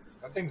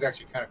 That thing's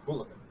actually kind of cool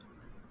looking.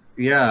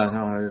 Yeah,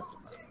 no,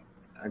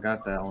 I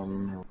got that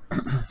one.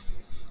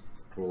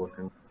 Cool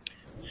looking.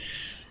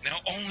 now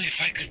only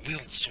if I could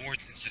wield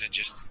swords instead of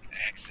just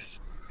axes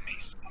and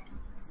mace.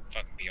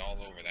 Fucking be all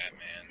over that,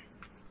 man.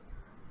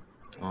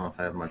 I don't know if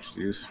I have much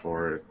use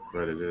for it,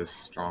 but it is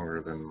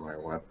stronger than my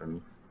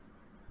weapon.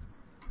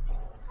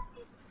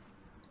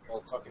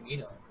 Well, fucking you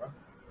know, bro.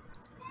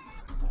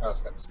 Oh,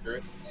 it's got the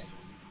spirit. Yeah.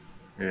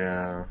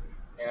 Yeah,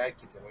 Yeah, I'd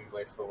keep the wing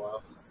blade for a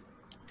while.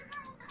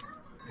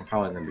 I'm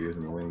probably gonna be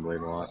using the wing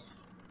blade a lot.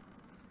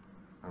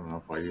 I don't know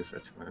if I'll use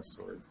that two-handed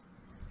sword.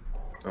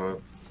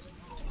 So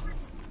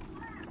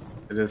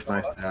it is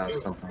nice to have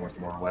something with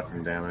more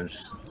weapon damage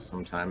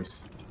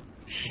sometimes.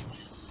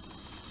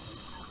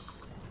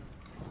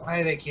 Why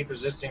do they keep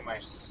resisting my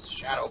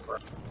shadow burn?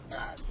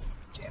 God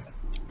damn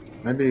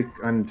it. Maybe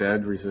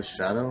undead resist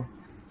shadow.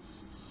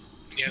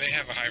 Yeah, they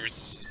have a high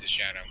resistance to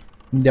shadow.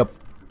 Yep.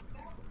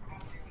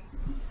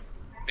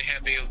 They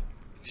have a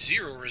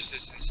 0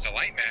 resistance to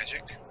light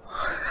magic.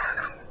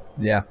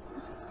 Yeah.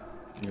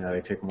 Yeah,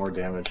 they take more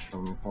damage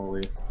from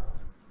holy.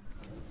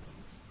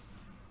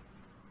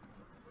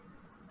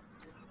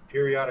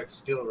 periodic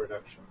skill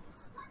reduction.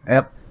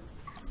 Yep.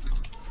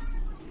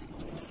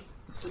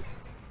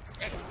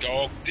 That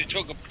dog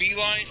took a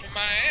beeline from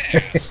my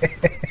ass.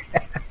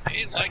 He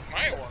didn't like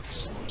my work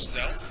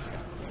self.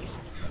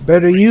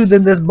 Better you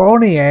than this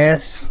bony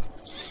ass.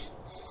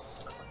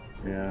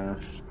 Yeah,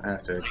 I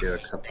have to get a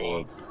couple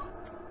of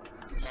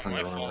Not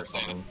my $100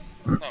 fault. on.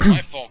 Not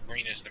my fault.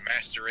 Green is the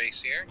master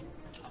race here.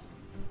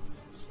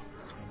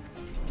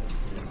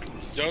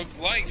 Zug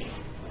life.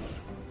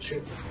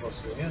 Shit,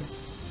 close to the end.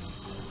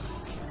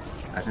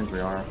 I think we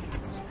are.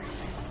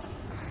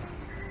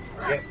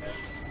 We're getting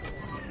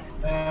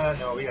there.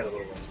 No, we got a little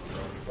ways to go.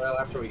 Well,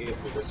 after we get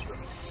through this room.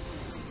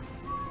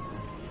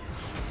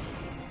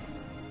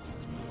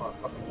 Oh,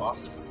 fucking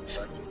bosses.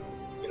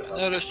 I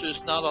noticed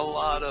there's not a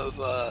lot of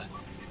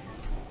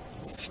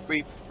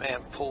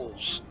 3-man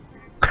pulls.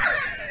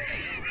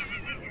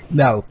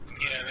 No.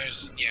 Yeah,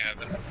 there's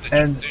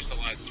And- there's a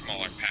lot of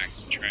smaller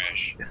packs of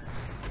trash.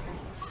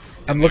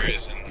 I'm There looking.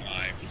 is in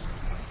live.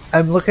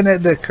 I'm looking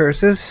at the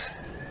curses,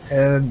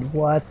 and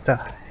what the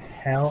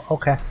hell?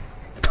 Okay.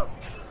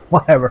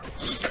 Whatever.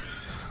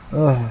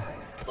 Ugh.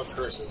 What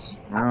curses?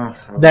 Oh,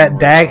 That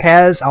Dag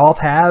has, Alt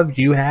have,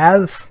 you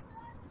have.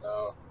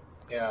 Oh,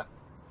 yeah.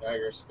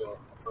 Dagger skill.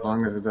 As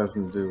long as it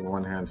doesn't do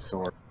one-hand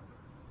sword.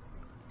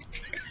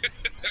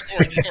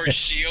 or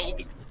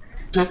shield.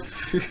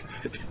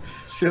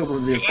 Shield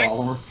would be a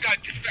follower.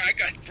 I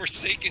got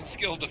Forsaken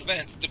skill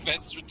defense.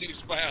 Defense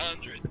reduced by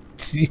 100.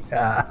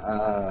 Yeah.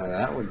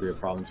 That would be a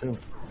problem too.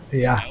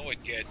 Yeah. I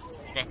would get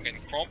fucking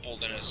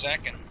crumpled in a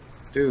second.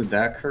 Dude,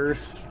 that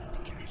curse.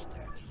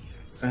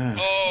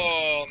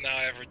 Oh, now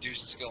I have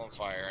reduced skill and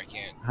fire. I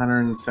can't.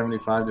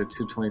 175 to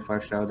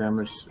 225 shadow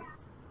damage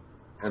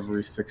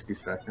every 60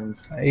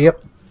 seconds.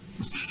 Yep.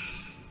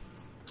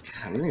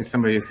 God, we need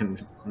somebody who can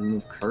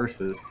remove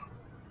curses.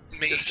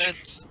 Mage.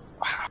 Defense.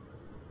 A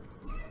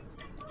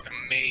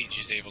mage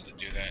is able to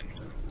do that.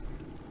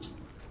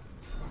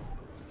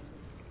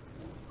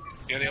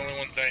 They're the only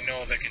ones that I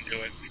know of that can do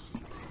it.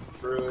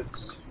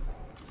 Druids.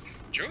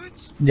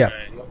 Druids? Yeah.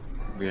 Right.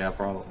 Yeah,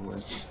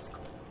 probably.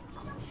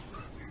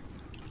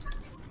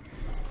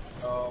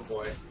 Oh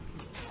boy.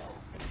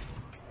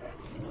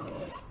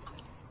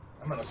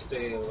 I'm gonna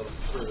stay a little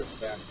further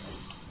back.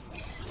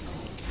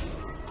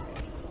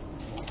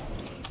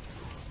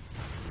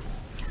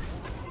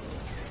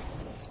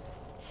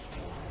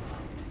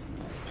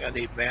 I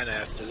need mana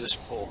after this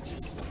pull.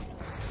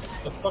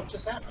 What the fuck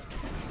just happened?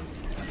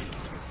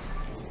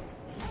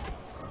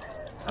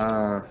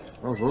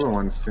 Those little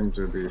ones seem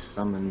to be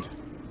summoned.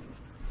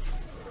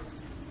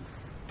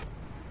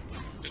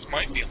 This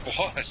might be a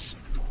boss.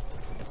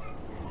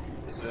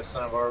 Is it a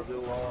son of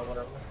Argul or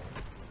whatever?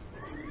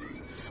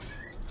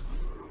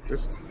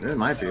 It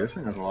might be. This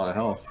thing has a lot of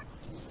health.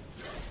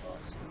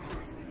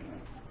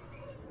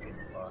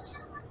 Boss.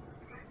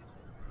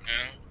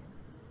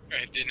 Yeah.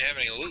 It didn't have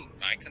any loot.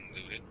 I couldn't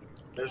loot it.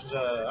 There's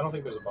I don't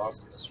think there's a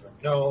boss in this room.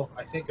 No,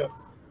 I think you're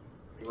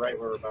right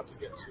where we're about to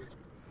get to.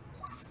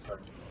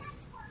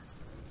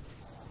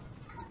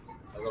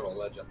 A little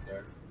ledge up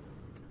there.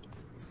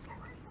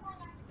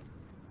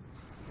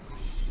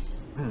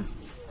 There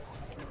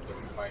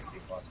might be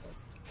a boss there.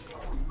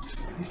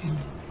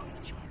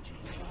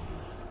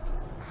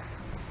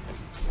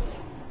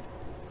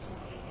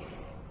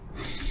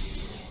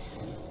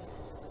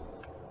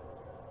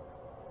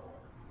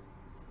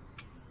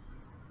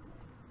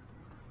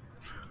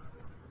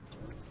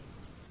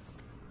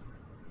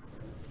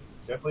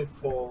 Definitely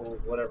pull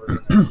whatever's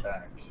in that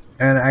back.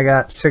 And I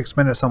got 6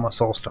 minutes on my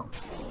soulstone.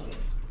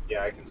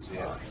 Yeah, I can see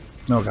it.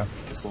 Okay.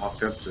 Just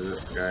walked up to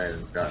this guy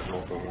and got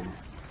both of them.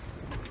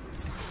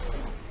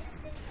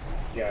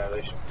 Yeah,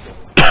 they should.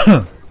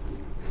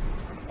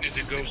 There's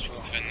a ghost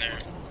wolf in there.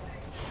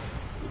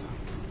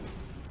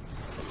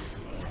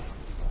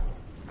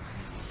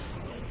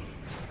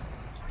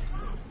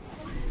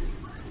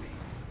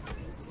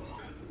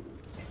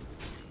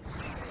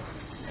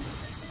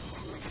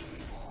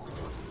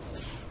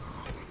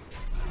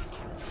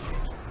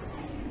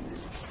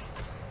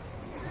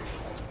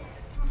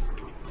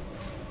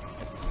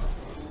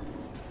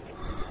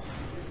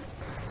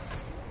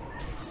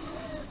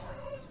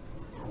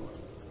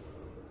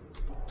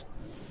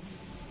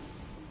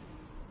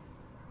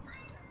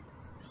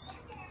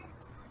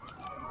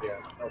 Yeah,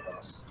 no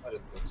boss. I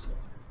didn't think so.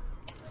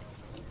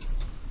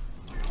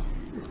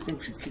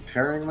 Keep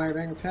parrying my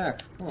dang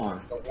attacks. Come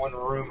on. The one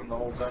room in the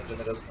whole dungeon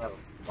that doesn't have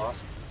a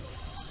boss.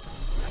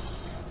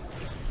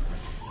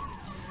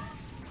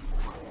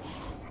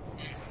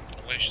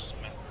 Delicious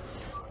smell.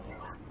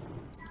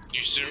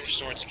 Your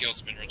sword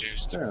skill's been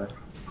reduced. There.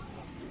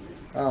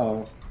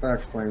 Oh, that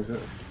explains it.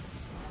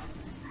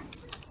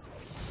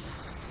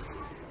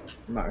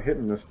 I'm not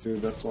hitting this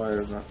dude, that's why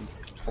I'm not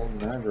holding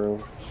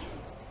aggro.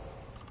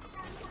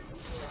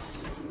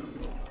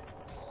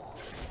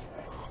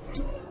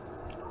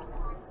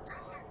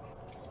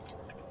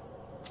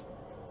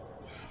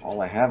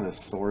 All I have is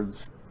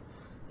swords.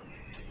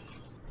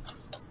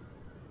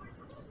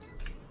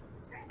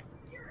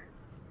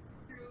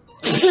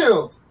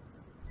 Ew!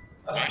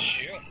 My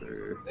shield.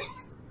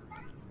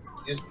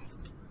 Excuse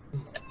me.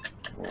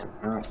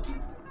 Oh,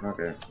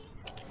 okay.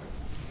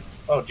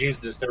 Oh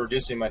Jesus, they're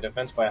reducing my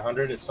defense by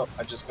 100. It's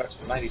I just got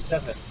to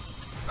 97.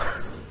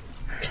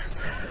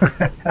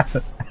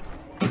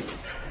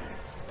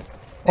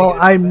 Well,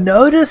 I'm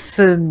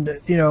noticing,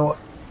 you know,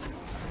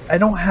 I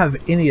don't have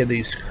any of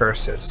these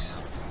curses.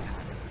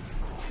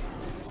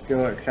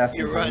 Skill at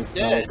casting You're burn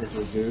undead. spells is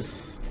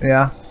reduced.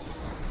 Yeah,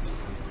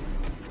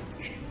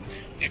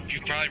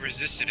 You probably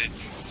resisted it.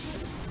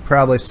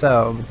 probably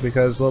so,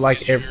 because like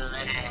Because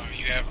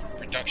you have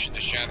reduction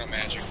to shadow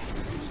magic.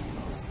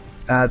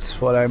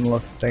 that's what I'm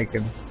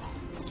thinking.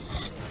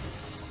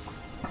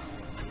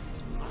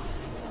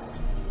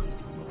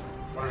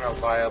 I wonder how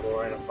viable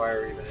Rain of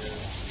Fire even is.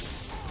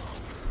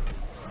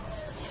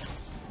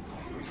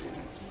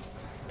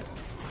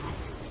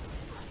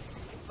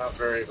 Not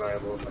very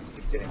viable if I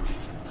keep getting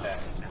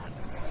attacked.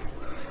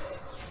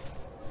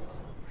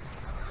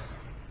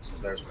 So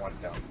there's one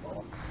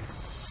downfall.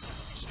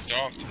 This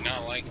dog did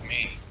not like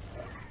me.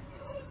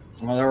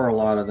 Well, there were a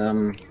lot of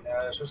them,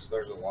 Yeah, it's just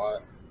there's a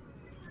lot.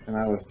 and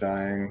I was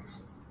dying,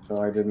 so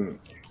I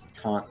didn't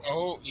taunt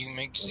Oh, you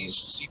make see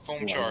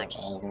foam all charges.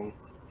 of them.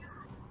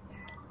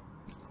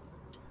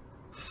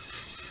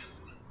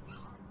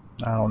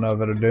 I don't know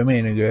if it'll do me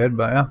any good,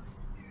 but yeah.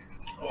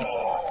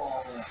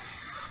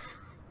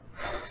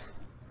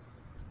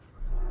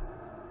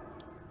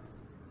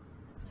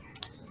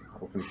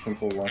 Open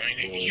simple luck. I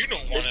mean, if you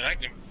don't want it, I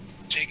can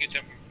take it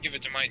to give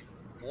it to my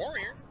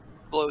warrior.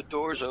 Blow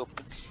doors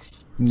open.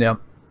 Yeah.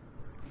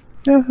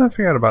 Yeah, I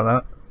forgot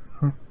about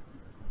that.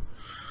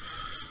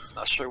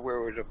 Not sure where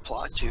it would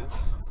apply to.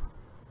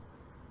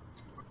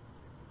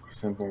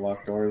 Simple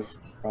lock doors.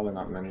 Probably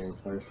not many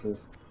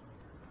places.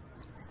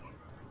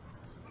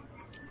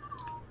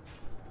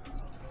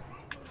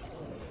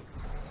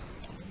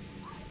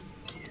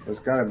 There's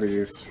got to be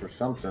used for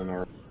something,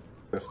 or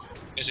just.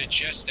 There's a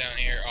chest down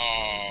here.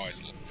 Oh, is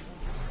it?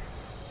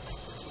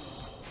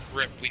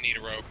 Rip, we need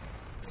a rope.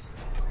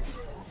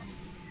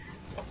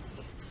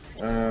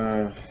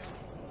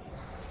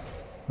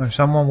 There's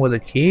someone with a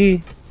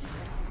key.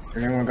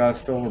 Anyone got a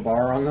silver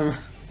bar on them?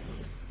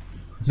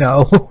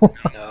 No.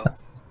 No.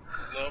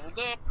 Leveled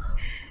up.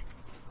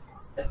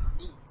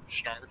 Ooh,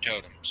 stronger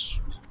totems.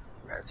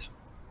 That's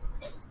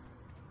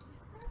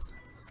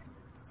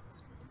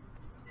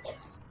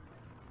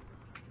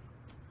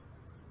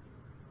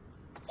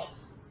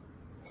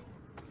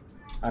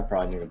I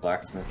probably need a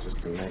blacksmith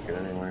just to make it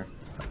anyway.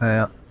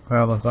 Yeah,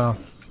 probably so.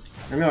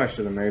 I know I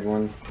should have made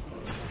one.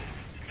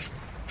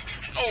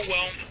 Oh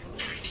well.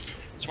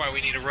 That's why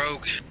we need a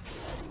rogue.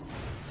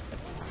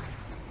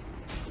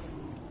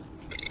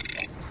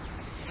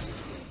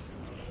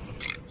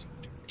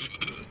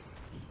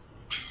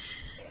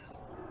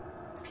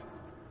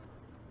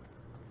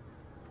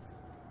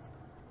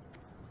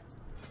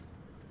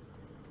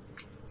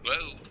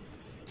 Whoa.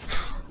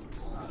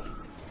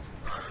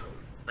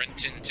 Ren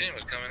Tin Tin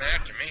was coming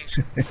after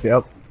me.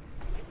 Yep.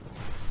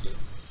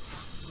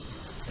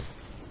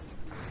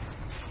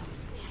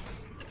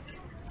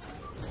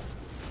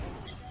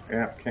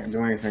 Yeah, can't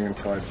do anything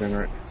until I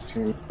generate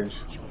change.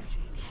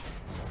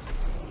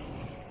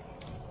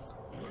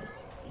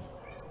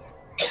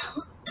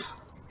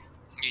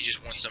 You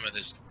just want some of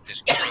this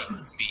great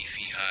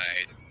beefy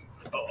hide.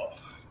 Oh.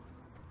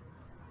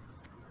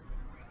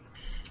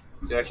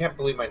 Dude, I can't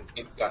believe my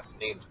name got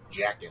named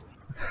Jackin.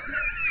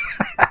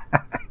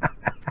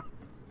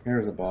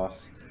 Here's a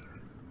boss.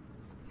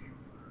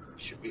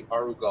 Should be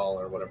Arugal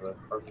or whatever.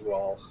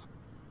 Arugal.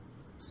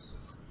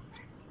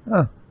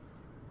 Huh.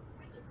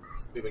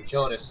 We've been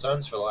killing his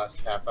sons for the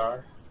last half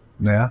hour.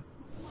 Yeah.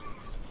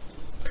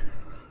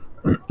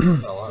 A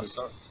lot of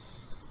sons.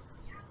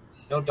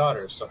 No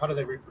daughters, so how do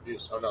they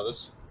reproduce? Oh no,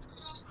 this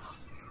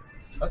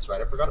that's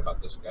right, I forgot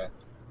about this guy.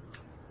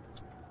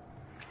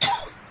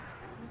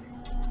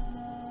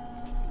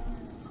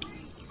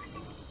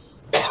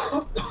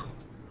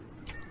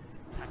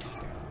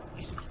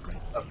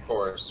 Of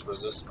course,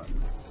 resist my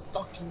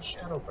fucking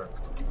Shadowburn.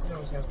 He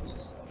always has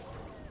resist that.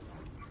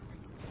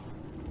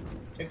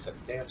 Takes a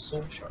damn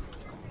soul shard.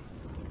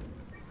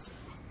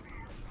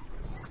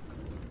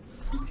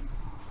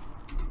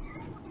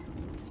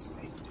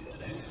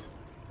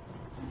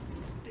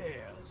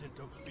 Dares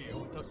interfere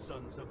with the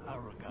sons of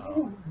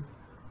Aragal.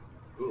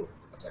 Ooh,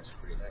 that's actually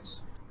pretty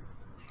nice.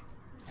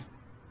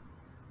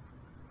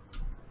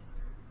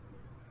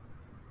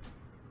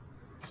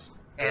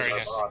 I already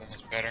There's got our something boss.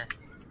 that's better.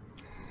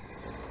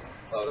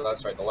 Oh,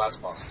 that's right, the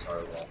last boss is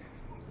Arugal.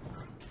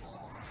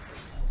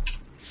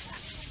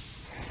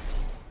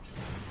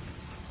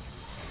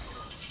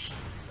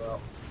 Well,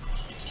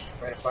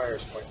 Rain of Fire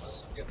is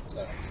pointless. I'm getting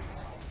attacked.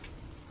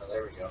 Oh,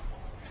 there we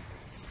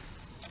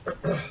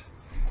go.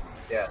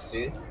 Yeah,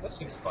 see? That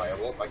seems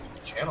viable if I can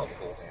channel the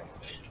whole damn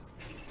thing.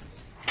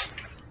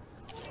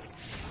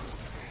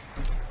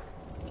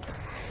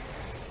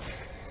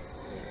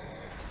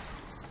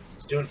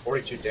 It's doing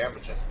 42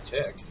 damage in a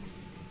tick.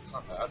 It's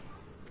not bad.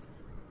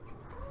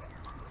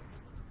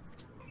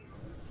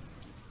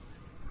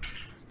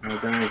 How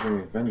damage have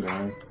you been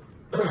doing?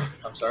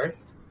 I'm sorry?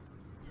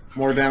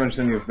 More damage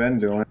than you've been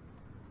doing.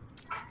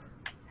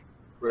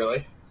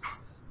 Really?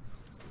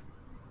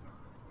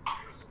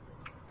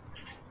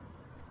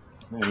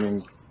 I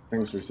mean,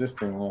 things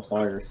resisting almost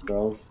all your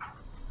spells.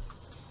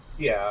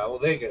 Yeah, well,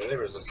 they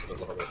resisted a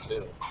little bit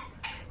too.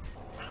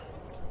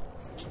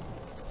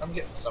 I'm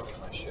getting some of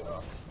my shit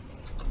off.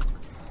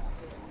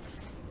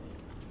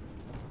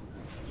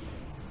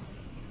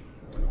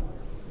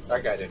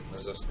 That guy didn't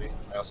resist me.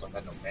 I also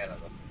had no mana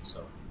though,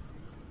 so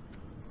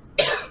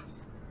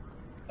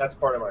that's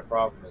part of my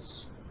problem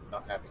is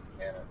not having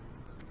mana.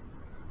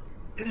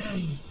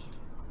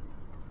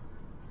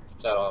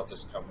 That'll all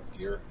just come with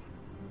gear.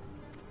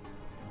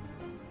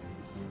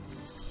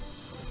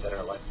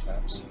 Better life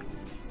traps.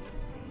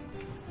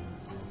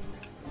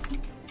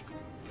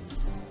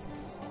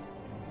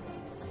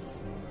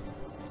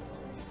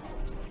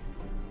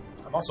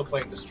 I'm also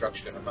playing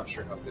Destruction. I'm not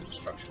sure how good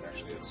Destruction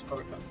actually is. It's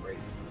probably not great.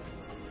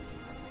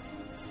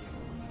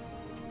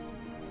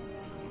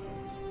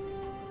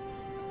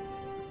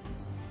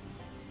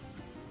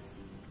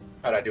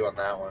 How'd I do on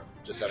that one?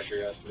 Just out of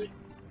curiosity.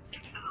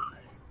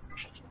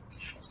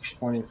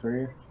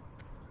 23. Okay.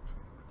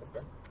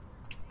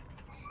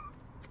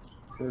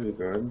 Pretty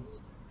good.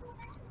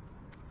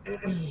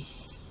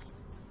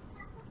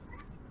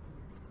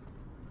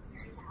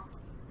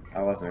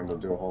 I wasn't able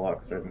to do a whole lot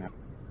because I didn't have.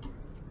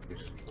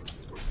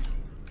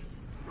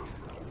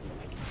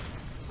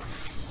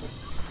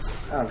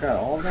 Oh god,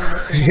 all of them?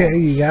 Yeah,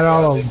 you got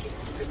all of them.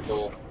 It's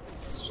cool.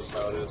 It's just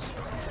how it is.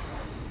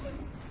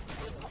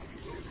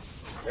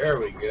 There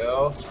we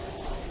go.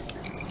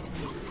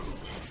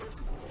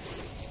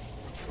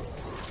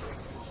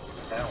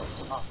 Now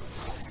it's top.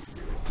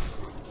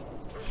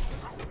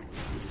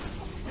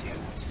 Damn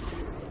it.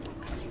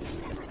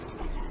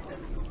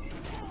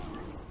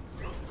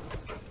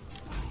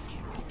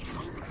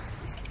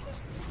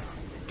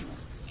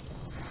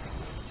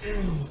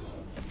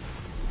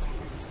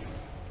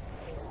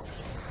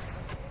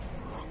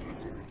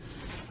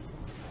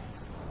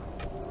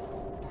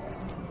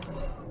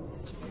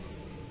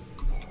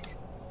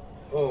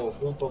 Oh,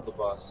 who pulled the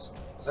boss?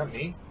 Is that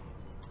me?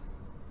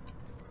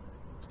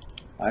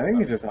 I think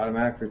it just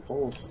automatically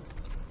pulls.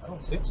 I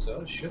don't think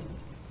so. It shouldn't.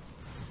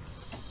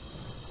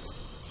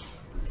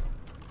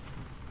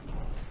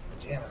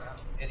 Damn it, I don't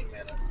have any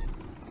mana.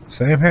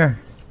 Same here.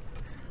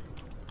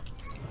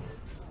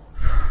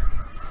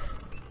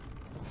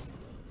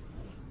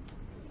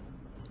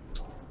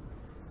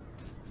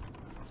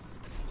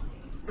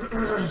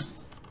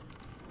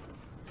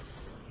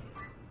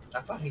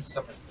 I thought he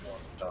summoned more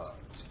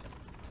dogs.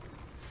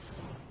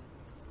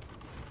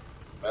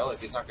 Well,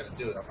 if he's not going to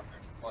do it, I'm not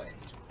going to complain.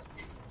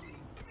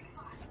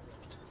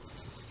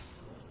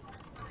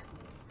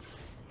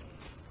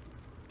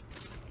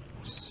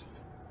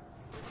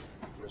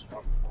 Here's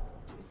one.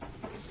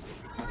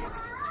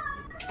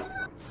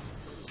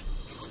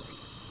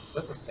 Is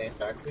that the same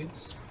back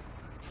piece?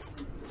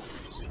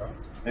 Just dropped.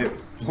 It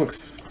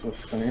looks the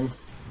same.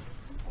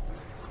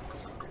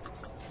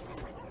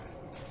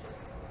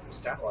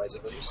 Stat-wise,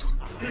 at least.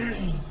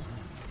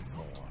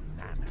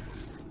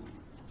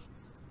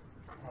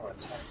 Oh,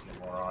 attack you,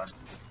 moron.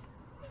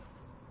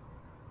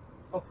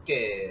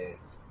 Okay.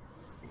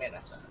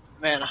 Mana time.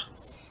 Mana.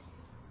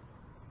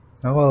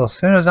 Oh, well, as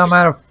soon as I'm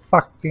out of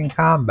fucking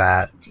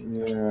combat.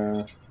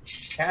 Yeah.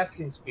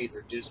 Casting speed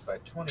reduced by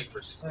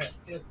 20%.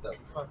 Get the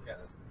fuck out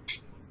of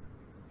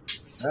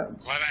I'm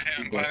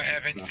glad I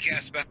have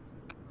Instacast back.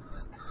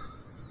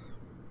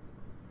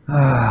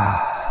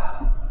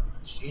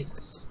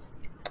 Jesus.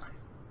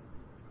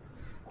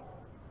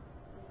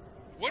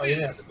 What Oh, you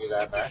didn't have to do that,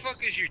 what the Max.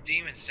 fuck is your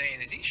demon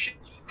saying? Is he shit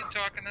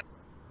talking?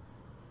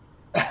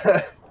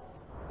 I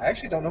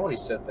actually don't know what he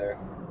said there.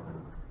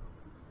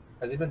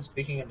 Has he been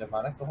speaking in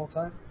demonic the whole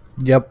time?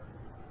 Yep.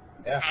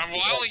 Yeah.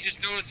 Well, I only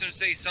just noticed him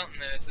say something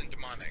that isn't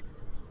demonic.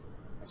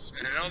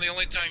 And I know the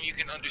only time you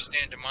can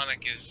understand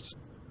demonic is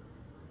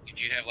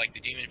if you have like the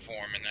demon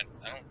form, and that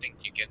I don't think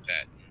you get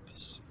that.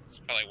 It's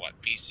probably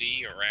what,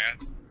 PC or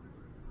Wrath,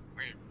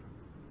 where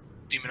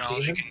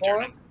demonology Demon can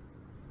form? turn.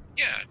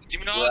 Yeah,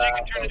 demonology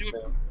can turn into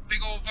okay. a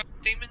big old fucking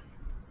demon.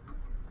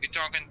 You're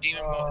talking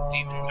demon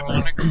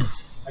demonic.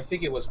 I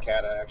think it was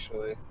Kata,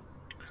 actually.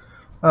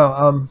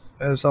 Oh,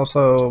 there's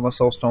also my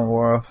Soulstone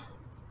wore off.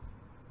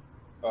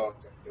 Oh,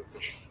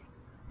 okay.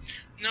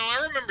 No,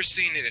 I remember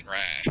seeing it in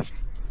Wrath.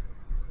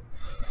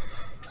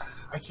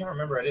 I can't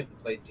remember. I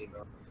didn't play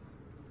Demo.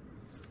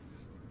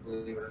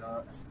 Believe it or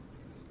not.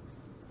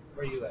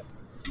 Where are you at?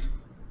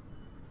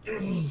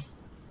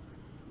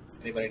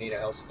 Anybody need a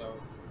Hellstone?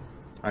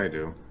 I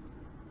do.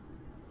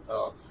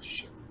 Oh,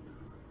 shit.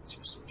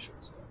 Two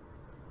socials.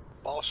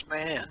 Boss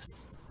man.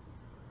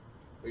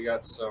 We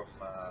got some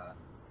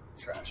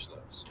trash, though.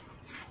 So.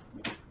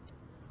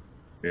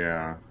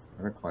 Yeah.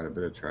 I got quite a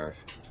bit of trash.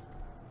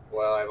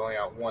 Well, I've only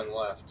got one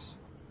left.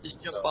 Just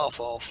jump So-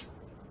 off.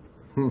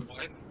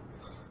 What?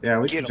 Yeah,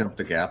 we Get can 'em. jump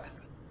the gap.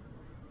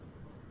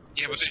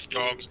 Yeah, but there's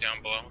dogs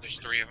down below. There's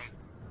 3 of them.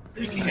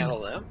 You can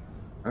handle them.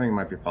 I think it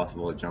might be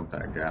possible to jump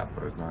that gap,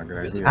 but it's not a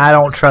good idea. I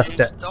don't trust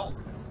it. Don't.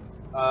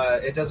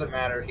 It doesn't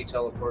matter. He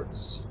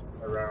teleports.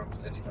 around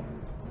anyone.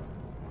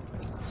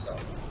 So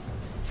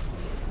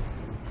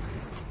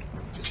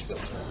just kill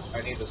turrets.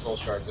 I need the soul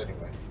shards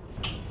anyway.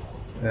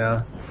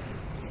 Yeah.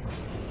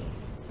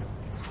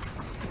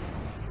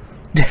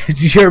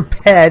 Your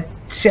pet.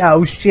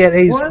 Oh shit,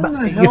 he's What in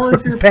the hell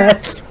is your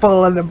pet's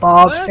pulling the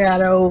ball, What?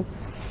 Shadow.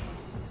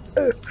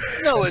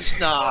 No, it's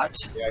not.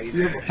 Yeah, you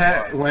Your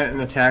pet went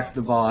and attacked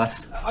the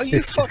boss. Are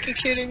you fucking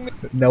kidding me?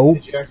 Nope.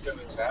 Did you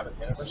accidentally tab and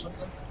hit him or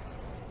something?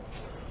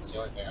 That's the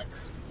only thing I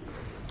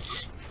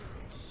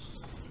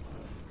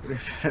can Your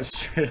pet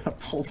straight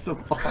up pulled the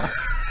boss.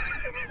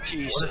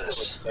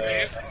 Jesus. do.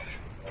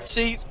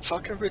 See,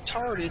 fucking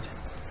retarded.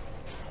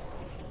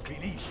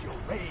 Release your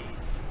rage.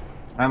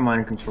 I'm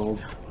mind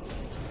controlled.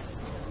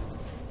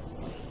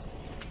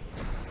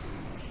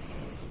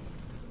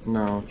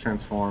 No,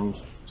 transformed.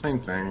 Same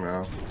thing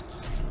though.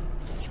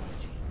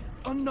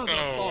 Another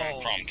Oh,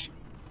 ball. prompt.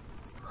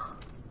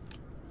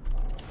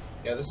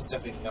 Yeah, this is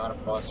definitely not a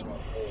boss one.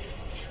 Holy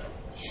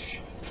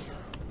shit.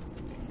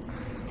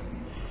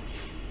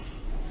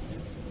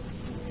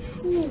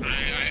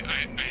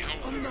 I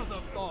hope. Another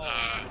ball.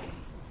 I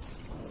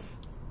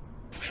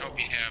hope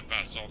you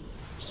have soul.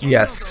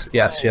 Yes,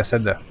 yes, yes, I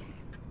do.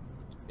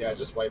 Yeah,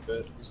 just wipe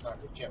it. It's not,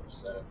 you can't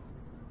reset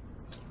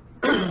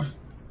it.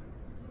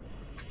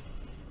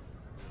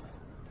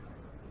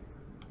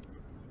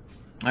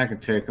 I can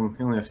take him.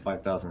 He only has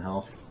 5,000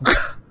 health.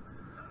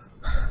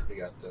 We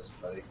got this,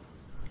 buddy.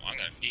 I'm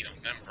gonna need them.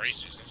 Them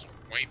braces is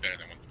way better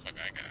than what the fuck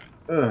I got.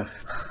 Ugh.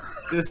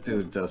 This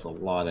dude does a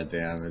lot of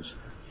damage.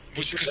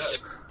 Which is it's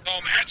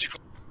all magical.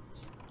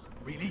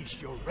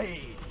 Release your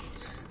rage.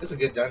 This is a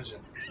good dungeon.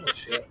 Holy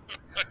shit.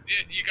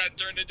 You got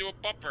turned into a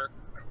bumper.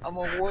 I'm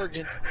a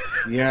Worgen.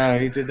 Yeah,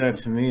 he did that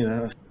to me.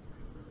 That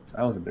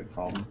was a big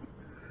problem.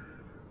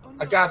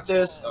 I got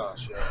this. Oh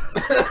shit.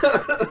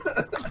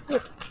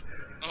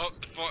 Oh,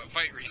 the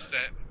fight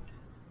reset.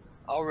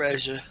 I'll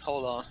res you.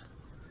 Hold on.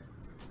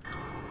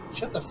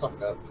 Shut the fuck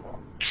up.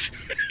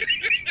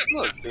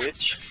 Look,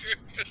 bitch.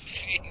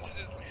 Jesus.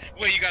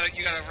 Wait, you got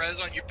a res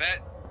on your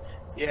pet?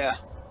 Yeah.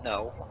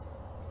 No.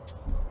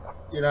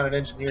 You're not an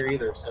engineer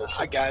either, so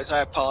Hi guys,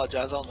 I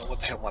apologize. I don't know what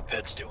the hell my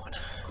pet's doing.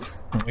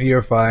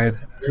 You're fine.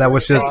 That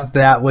was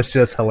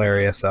just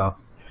hilarious, though.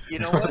 You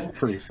know That was what?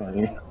 pretty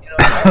funny. You know,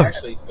 I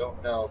actually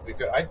don't know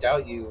because I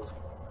doubt you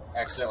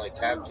accidentally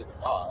tabbed to the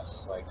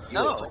boss. Like you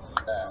No. would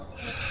think that.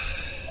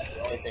 That's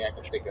the only thing I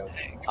can think of.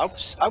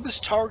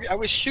 I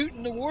was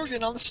shooting the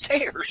Worgen on the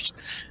stairs.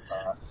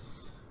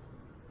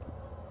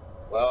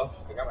 Well,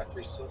 I got my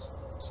 3 souls.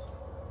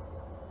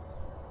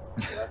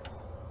 Yeah.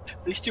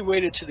 At least you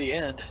waited to the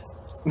end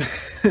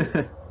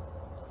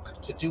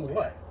To do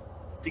what?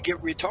 to get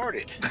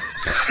retarded.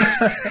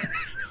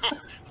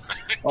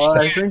 Well,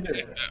 I think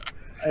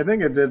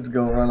it did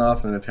go run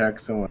off and attack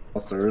someone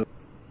else early.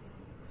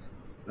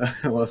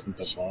 It wasn't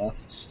the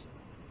boss.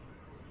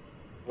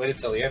 Waited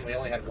till the end. We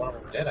only had one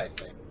of them dead, I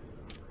think.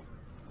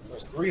 There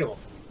was 3 of them.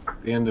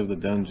 The end of the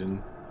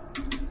dungeon.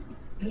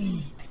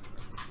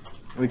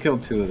 We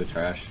killed 2 of the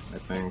trash, I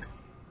think.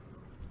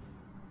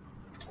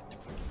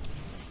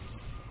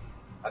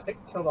 I think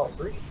we killed all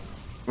 3.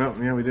 Well,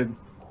 yeah, we did.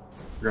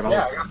 We got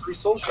Yeah, all. I got 3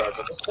 soul shards.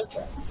 I just said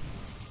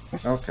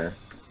that. Okay.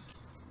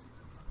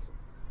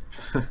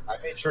 I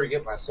made sure to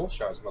get my soul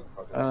shards,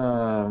 motherfucker.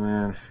 Oh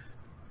man.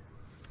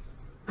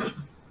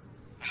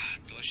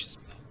 Delicious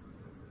milk.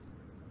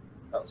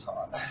 That was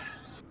hot.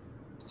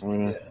 I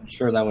mean, I'm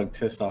sure that would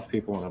piss off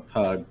people in a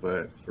pug,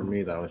 but for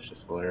me, that was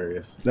just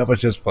hilarious. That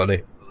was just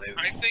funny.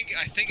 I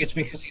think it's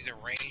because he's a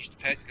ranged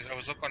pet. Because I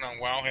was looking on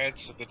WoWhead,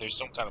 so that there's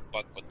some kind of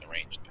bug with the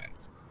ranged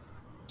pets,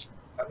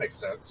 That makes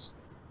sense.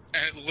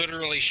 and it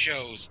literally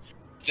shows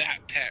that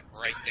pet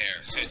right there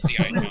as the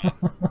icon.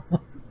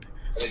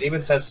 And it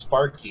even says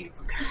Sparky.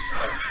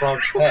 That's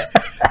Frog's pet.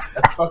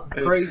 That's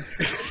fucking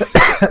crazy.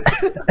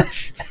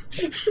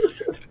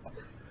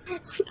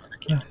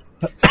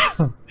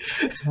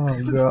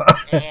 Oh god.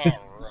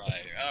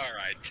 All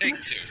right,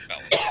 take 2,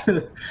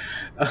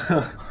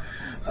 fellas.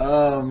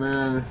 Oh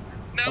man.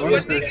 Now, What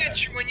is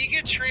when you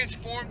get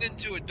transformed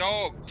into a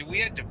dog, do we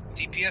have to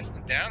DPS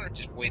them down or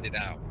just wait it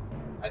out?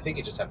 I think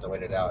you just have to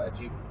wait it out.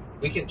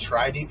 We can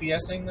try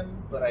DPSing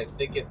them, but I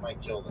think it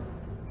might kill them.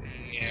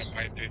 Yeah, it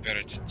might be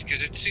better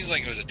because it seems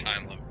like it was a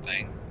time limit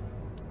thing.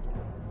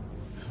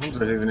 I don't think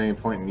there's even any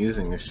point in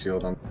using a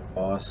shield on the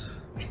boss.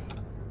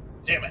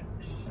 Damn it.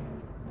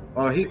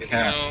 Oh, he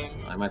cast. No.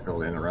 I might be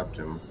able to interrupt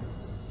him.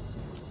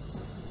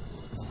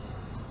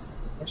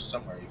 There's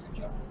somewhere you can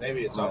jump.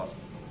 Maybe it's Oh. off.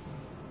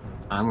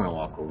 I'm gonna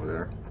walk over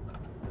there.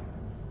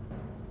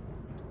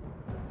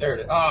 There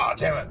it is. Ah,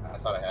 damn it. I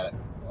thought I had it.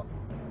 Well,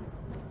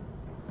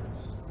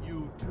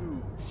 You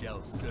too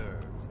shall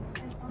serve.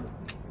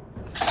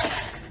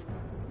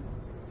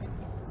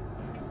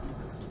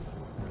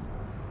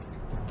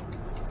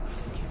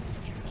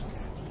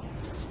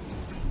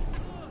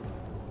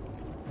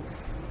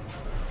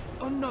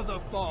 Another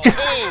fall.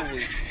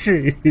 Holy!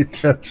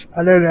 Jesus,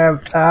 I didn't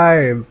have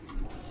time.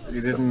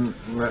 You didn't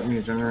let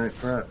me generate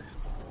threat.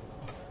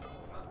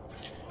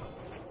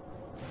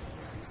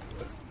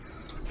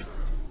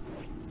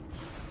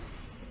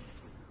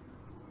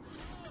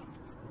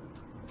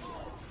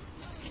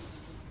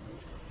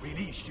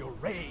 Release your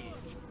rage.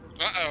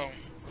 Uh-oh.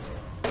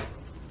 That's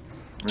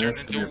Turn gonna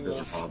into be a a bit of a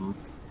wolf. problem.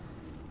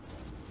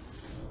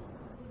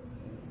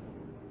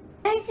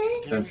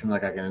 Doesn't seem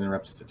like I can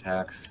interrupt his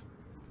attacks.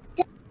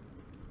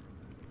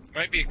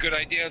 Might be a good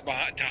idea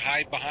to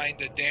hide behind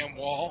the damn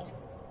wall,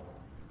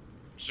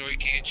 so he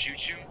can't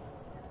shoot you.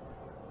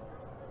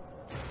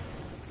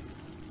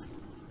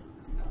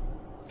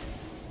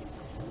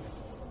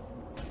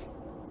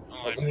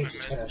 Oh, Well, then he's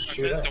just gonna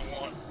shoot meant up. the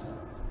wall.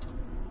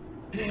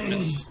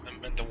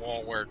 I meant the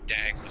wall where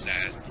Dag was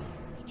at.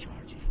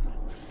 Charging.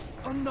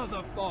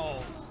 Another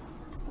falls.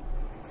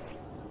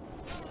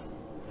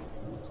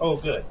 Oh,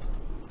 good.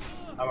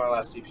 I'm our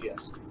last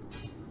DPS.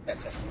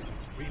 Fantastic.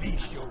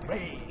 Release your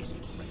rage.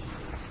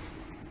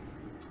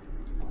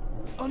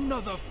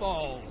 Another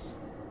falls.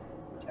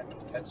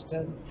 That's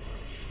dead.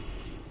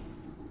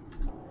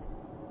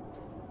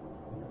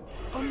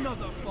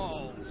 Another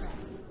falls.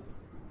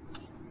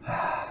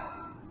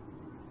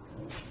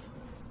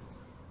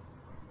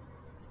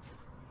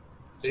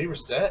 Did he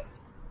reset?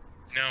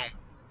 No.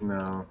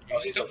 No. Oh,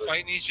 He's still over-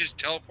 fighting, he's just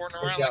teleporting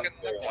He's around like a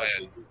downstairs. I knucklehead.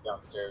 see. He's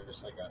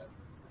downstairs. I got it.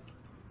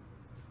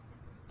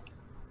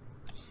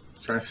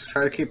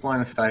 Try to keep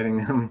line of sighting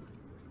him.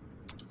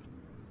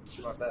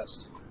 Do my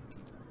best.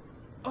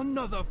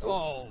 Another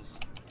falls.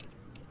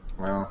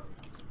 Well,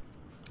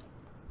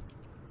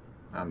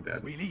 I'm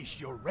dead. Release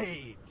your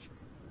rage.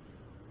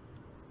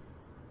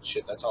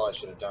 Shit, that's all I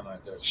should have done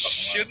right there.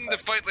 Shouldn't the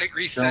fight like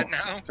reset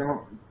now?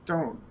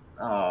 Don't.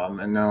 Oh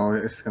man, no,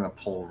 it's gonna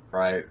pull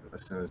right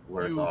as soon as it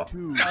wears You off.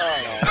 too.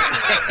 Oh,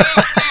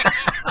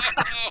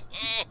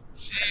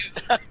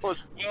 jeez. That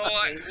was Well,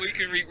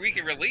 we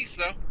can release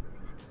though.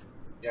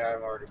 Yeah,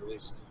 I've already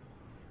released.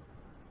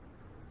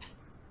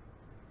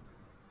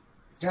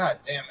 God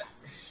damn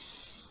it.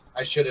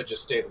 I should have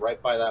just stayed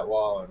right by that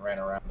wall and ran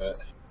around it.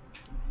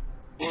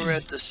 We're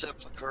at the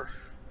sepulcher.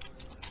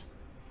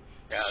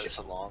 Yeah, it's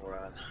a long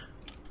run.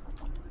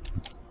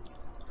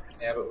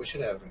 Yeah, but we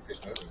should have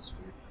increased movement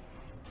speed.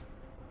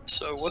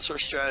 So what's our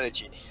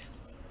strategy?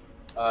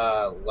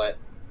 Let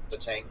the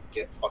tank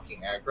get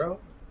fucking aggro?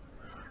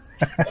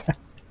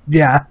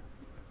 Yeah.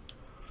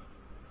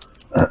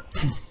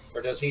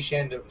 Or does he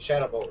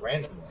shadow bolt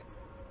randomly?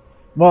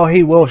 Well,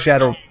 he will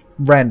shadow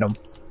random.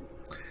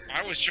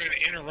 I was trying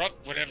to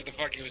interrupt whatever the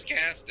fuck he was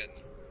casting.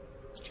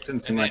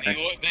 Didn't seem And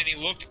like then he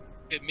looked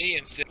at me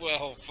and said,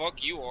 well,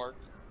 fuck you, Orc.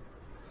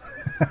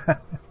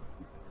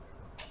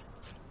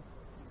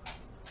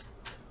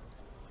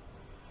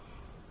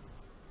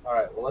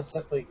 Alright, well let's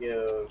definitely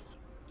give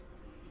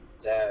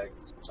Dag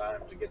some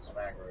time to get some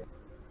aggro.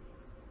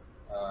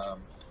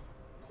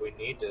 If we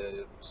need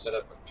to set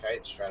up a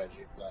kite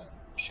strategy for that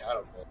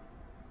shadow bolt,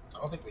 I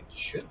don't think we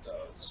should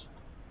though.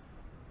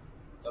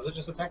 Does it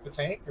just attack the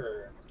tank,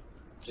 or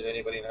did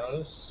anybody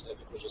notice if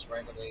it was just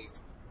randomly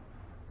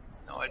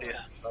No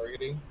idea.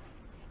 targeting?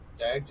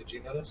 Dag, did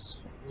you notice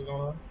what was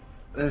going on?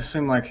 It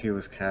seemed like he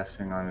was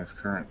casting on his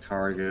current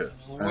target.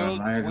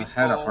 Well, I we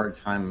had a all- hard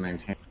time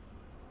maintaining.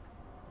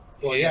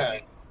 Well, yeah.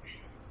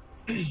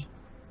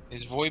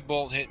 His Void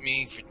Bolt hit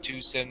me for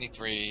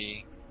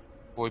 273.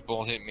 Void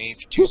Bolt hit me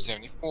for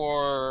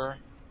 274.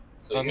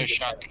 So Thunder you did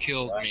Shock that,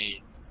 killed right?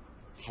 me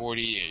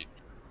 48.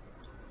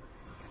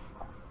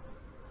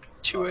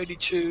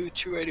 282,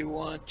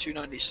 281,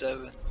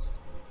 297.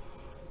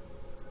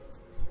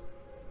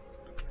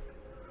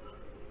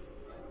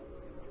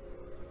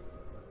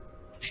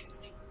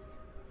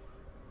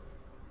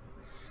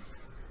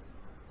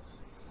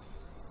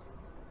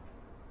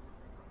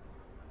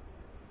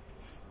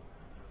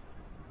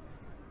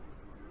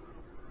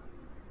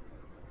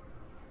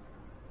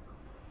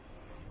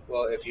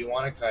 Well, if you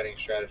want a kiting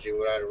strategy,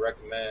 what I'd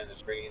recommend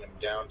is bringing them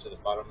down to the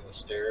bottom of the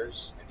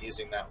stairs and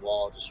using that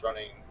wall, just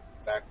running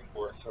back and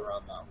forth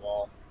around that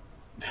wall.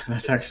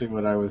 That's actually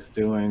what I was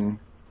doing.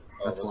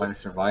 Oh, That's was why I it?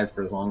 survived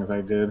for as long as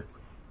I did.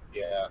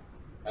 Yeah,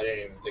 I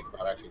didn't even think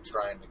about actually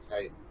trying to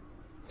kite.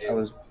 I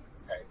was-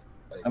 kite.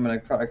 Like, I mean, I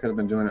probably could have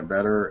been doing it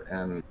better,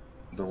 and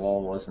the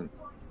wall wasn't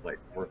like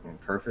working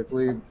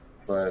perfectly,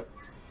 but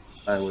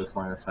I was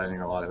line of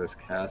sighting a lot of his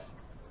casts.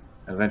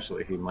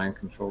 Eventually, he mind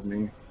controlled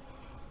me.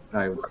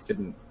 I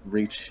didn't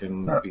reach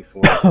him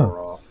before he wore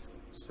off,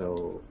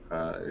 so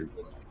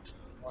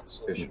one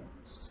solution.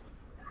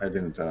 I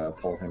didn't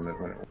pull him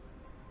when it.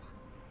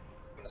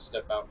 I'm gonna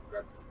step out and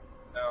grab.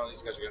 No,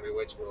 these guys are gonna be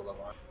way too low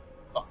level.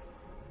 Fuck.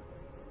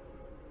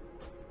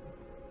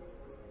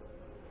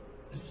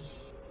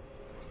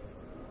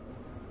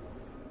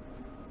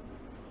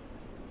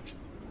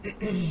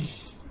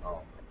 Oh.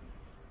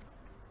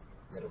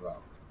 Forget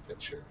about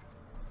picture.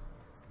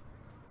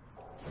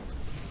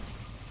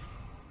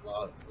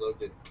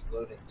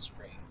 Loading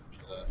screen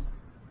for the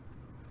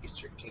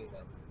Eastern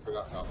Kingdom.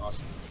 Forgot how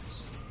awesome it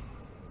is.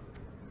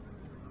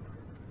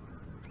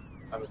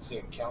 I've been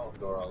seeing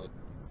Calendar all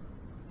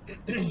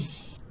the.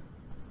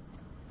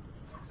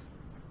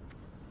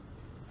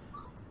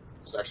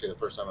 It's actually the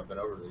first time I've been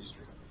over to the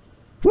Eastern.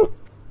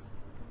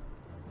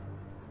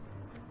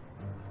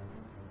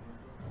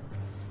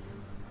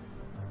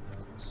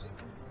 Let's see.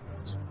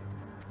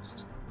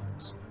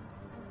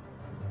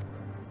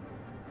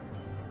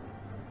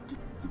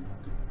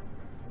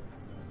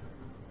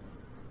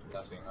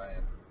 everything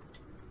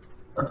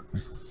I am.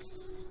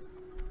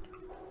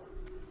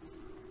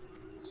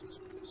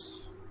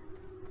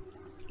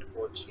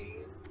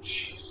 14.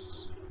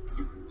 Jesus.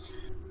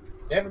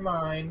 Never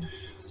mind.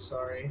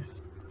 Sorry.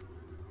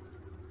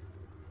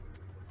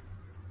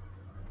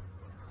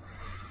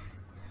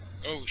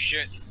 Oh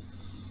shit.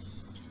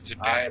 Is it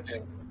I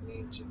bad?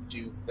 need to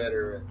do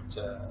better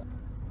at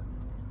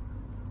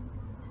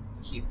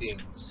keeping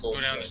soul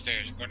Go down the shard.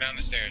 stairs. Go down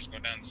the stairs. Go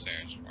down the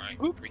stairs. Alright.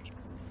 Oop.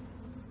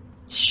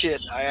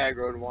 Shit, I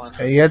aggroed one.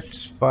 Hey,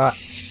 it's fine.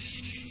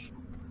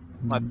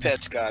 My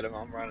pet's got him.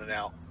 I'm running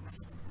out.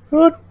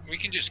 What? We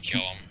can just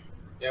kill him.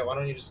 Yeah, why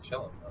don't you just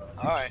kill him?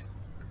 Alright.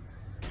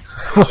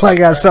 Well, I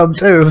got some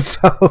too,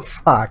 so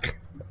fuck.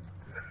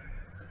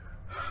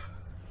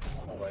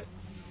 Oh, wait.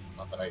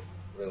 Not that I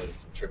really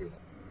contributed.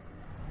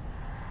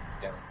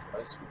 Damn it,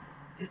 twice.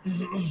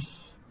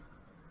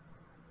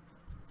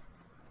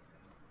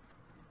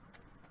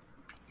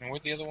 And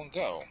where'd the other one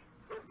go?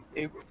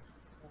 He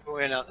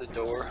went out the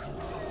door.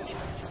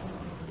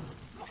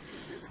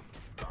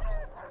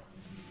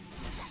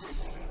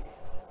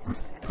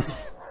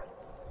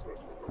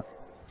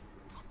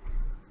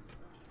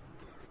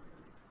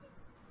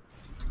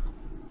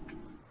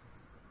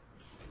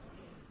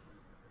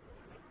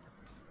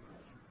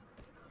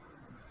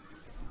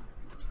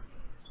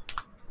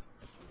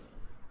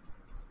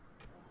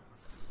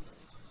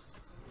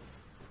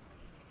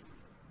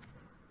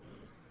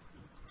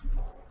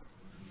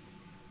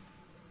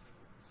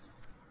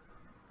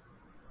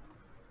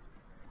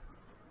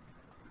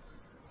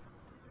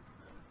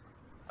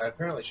 I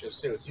apparently should have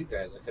stayed with you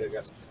guys. I could have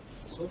got some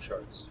soul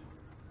shards.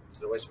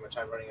 Instead of wasting my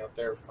time running out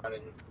there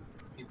finding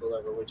people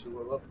that were way too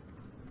low level.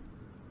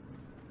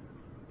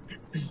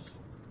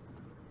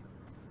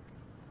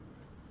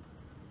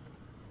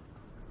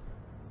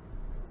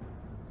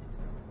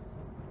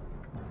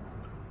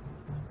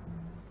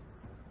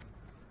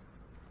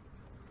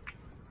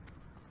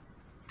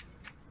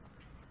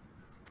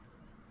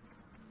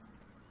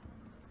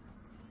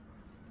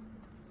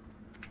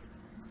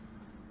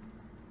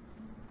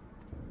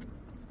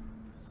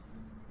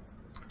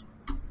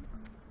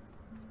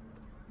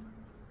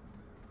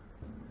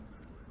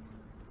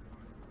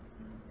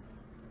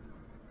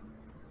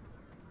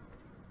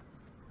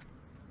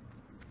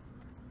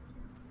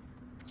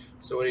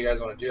 So what do you guys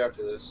want to do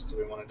after this? Do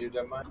we want to do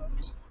Dead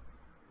Mines?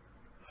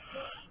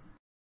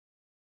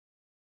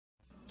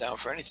 Down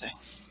for anything.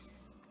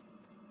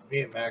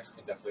 Me and Max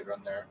can definitely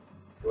run there.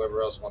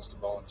 Whoever else wants to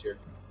volunteer.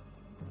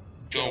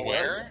 Go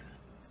where?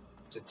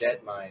 To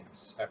Dead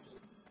Mines after this.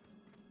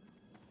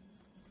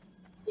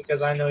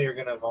 Because I know you're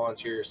going to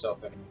volunteer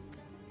yourself in.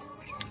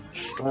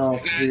 Well,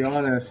 to be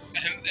honest,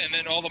 And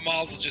then all the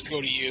miles will just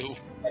go to you.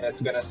 And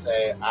it's going to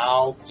say,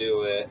 I'll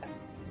do it.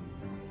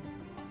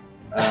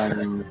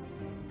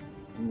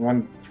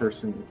 one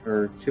person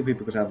or two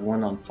people could have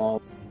one on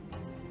follow.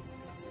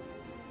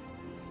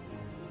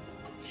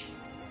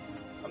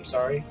 I'm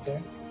sorry,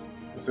 okay?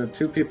 So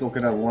two people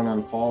could have one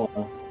on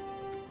follow.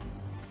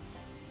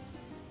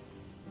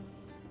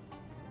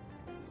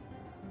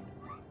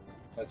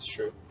 That's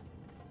true.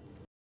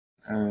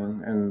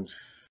 And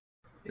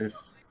if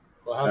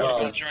Well, how I'll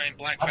about, try and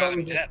black how about fathom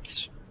we just-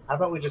 depths. how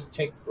about we just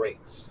take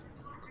breaks?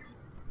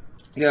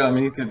 yeah, I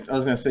mean, you could. I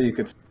was gonna say you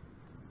could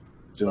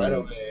do Right it.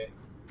 away.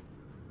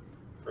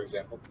 For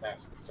example,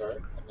 Max can start,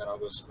 and then I'll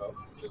go smoke,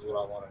 which is what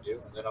I want to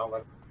do, and then I'll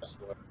run the rest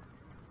of the way.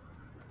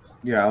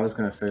 Yeah, I was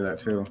gonna say that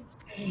too.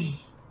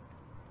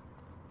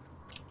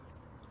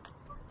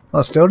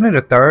 I still need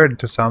a third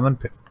to summon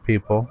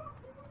people.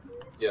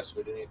 Yes,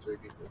 we do need 3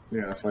 people.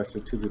 Yeah, that's why I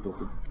said two people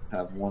could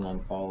have one on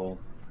follow.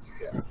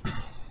 Yeah.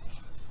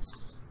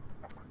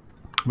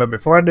 But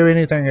before I do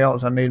anything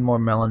else, I need more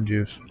melon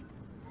juice.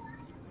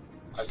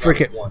 I've got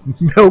Frickin' 1.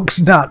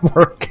 milk's not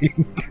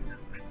working.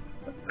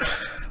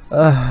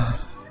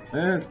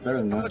 It's better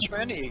than How that. much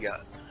money you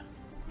got?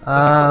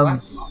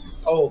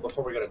 Oh,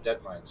 before we go to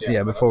Dead Mines. Yeah, Yeah,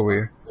 no, before that's we-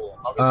 fine. Cool.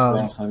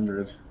 Obviously,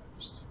 100.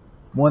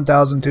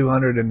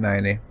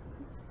 1,290.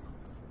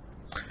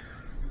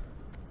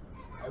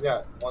 I've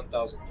got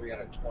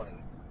 1,320.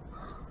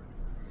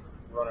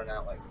 Running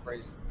out like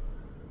crazy.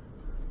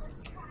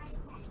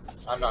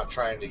 I'm not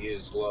trying to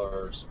use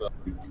lower spell.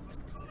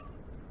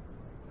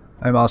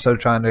 I'm also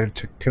trying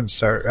to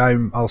conserve.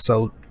 I'm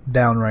also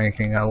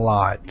downranking a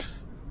lot.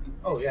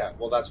 Oh yeah,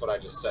 well that's what I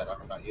just said.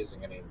 I'm not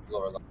using any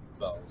lower level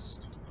spells.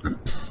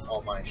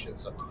 All my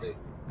shit's up to date.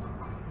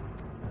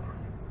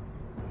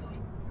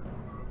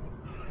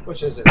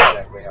 Which isn't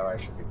exactly how I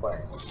should be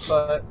playing,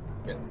 but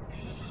yeah.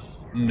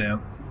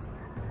 No.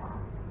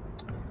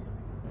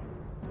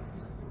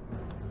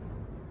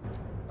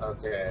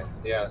 Okay,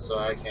 yeah, so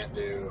I can't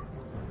do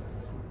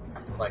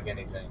like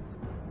anything.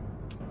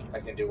 I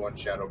can do 1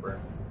 shadow burn.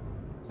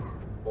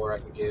 Or I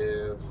can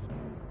give,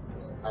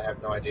 I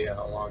have no idea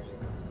how long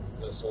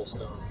the soul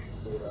stone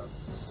hold up.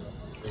 So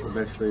So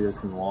basically, you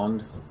can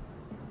wand.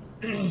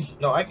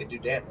 no, I can do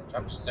damage.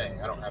 I'm just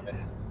saying I don't have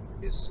any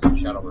is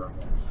shadow burn.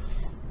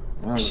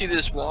 Wow. You see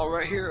this wall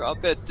right here? I'll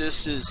bet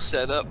this is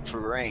set up for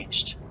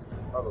ranged.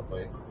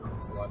 Probably.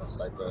 line of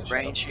sight.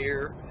 Range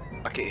here.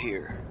 Okay,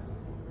 here.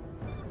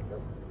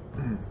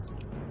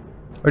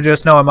 Or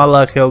just knowing my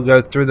luck, he'll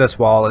go through this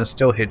wall and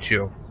still hit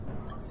you.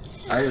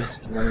 I was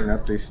running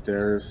up these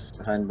stairs,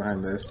 hiding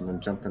behind this, and then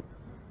jumping,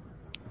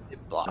 It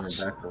coming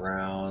blocks. back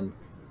around.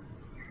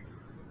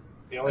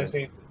 The only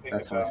thing to think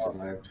That's how I about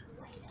survived.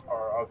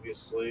 are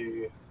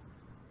obviously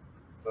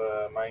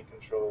the mind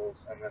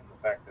controls and then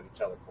the fact that it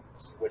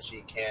teleports, which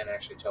he can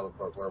actually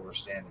teleport where we're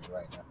standing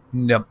right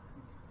now. Yep.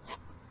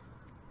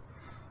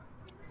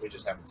 We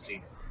just haven't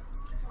seen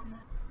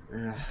it.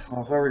 Yeah,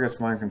 well, whoever gets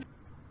mind control,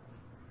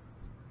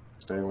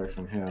 stay away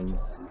from him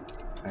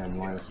and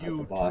line us up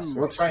the boss. too.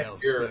 Whoops.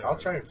 I'll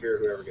try and fear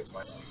whoever gets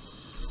mine.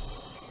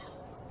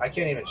 I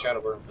can't even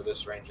shadow burn for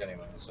this range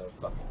anyway, so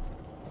fuck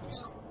it.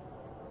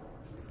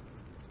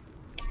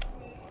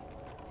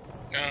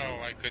 No,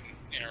 I couldn't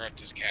interrupt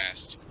his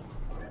cast.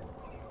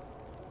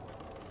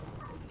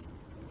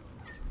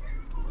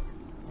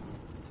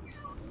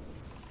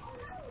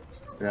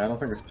 Yeah, I don't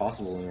think it's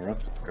possible to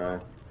interrupt the guy.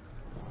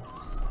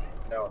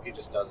 No, he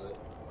just does it.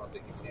 I don't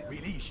think he can.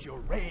 Release your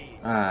rage.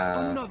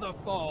 Ah, Another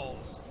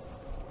falls.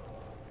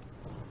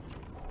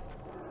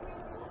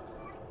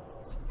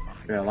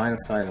 yeah, line of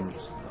sight him.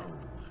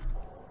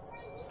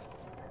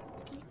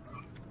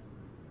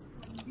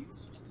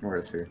 Where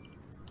is he?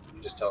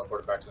 He just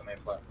teleported back to the main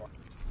platform.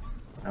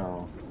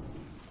 Oh.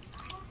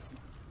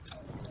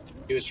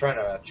 He was trying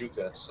to juke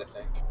us, I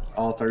think.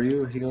 Alt, are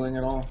you healing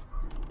at all?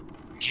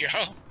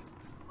 Yeah.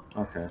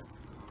 Okay.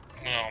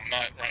 Well, I'm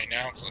not right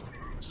now because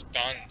I'm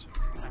stunned.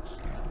 That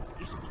spell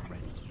isn't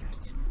ready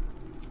yet.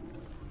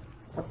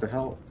 What the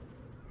hell?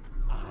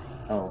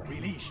 Oh.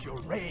 Release your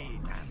rage.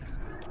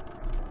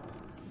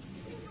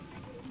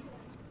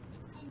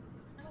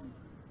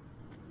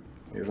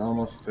 He's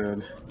almost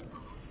dead.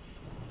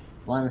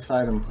 Line of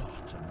sight him. Not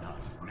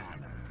enough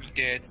mana. He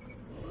did.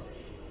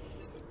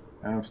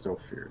 I'm still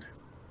feared.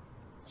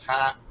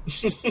 Ha!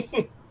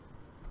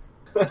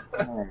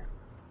 Oh.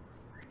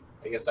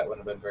 I guess that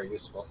wouldn't have been very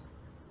useful.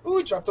 Ooh,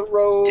 he dropped the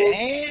robe!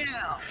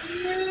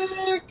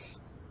 Damn! Nick!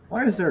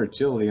 Why is there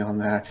agility on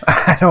that?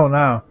 I don't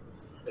know.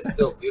 It's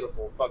still a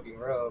beautiful fucking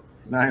robe.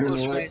 9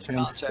 Close intellect, range 10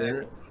 contact.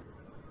 spirit.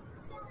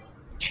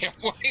 Yeah,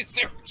 why is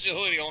there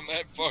agility on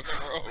that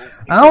fucking rope?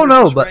 I don't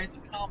know, Close but range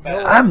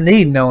combat. I'm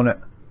needing on it.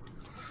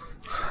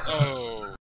 Oh.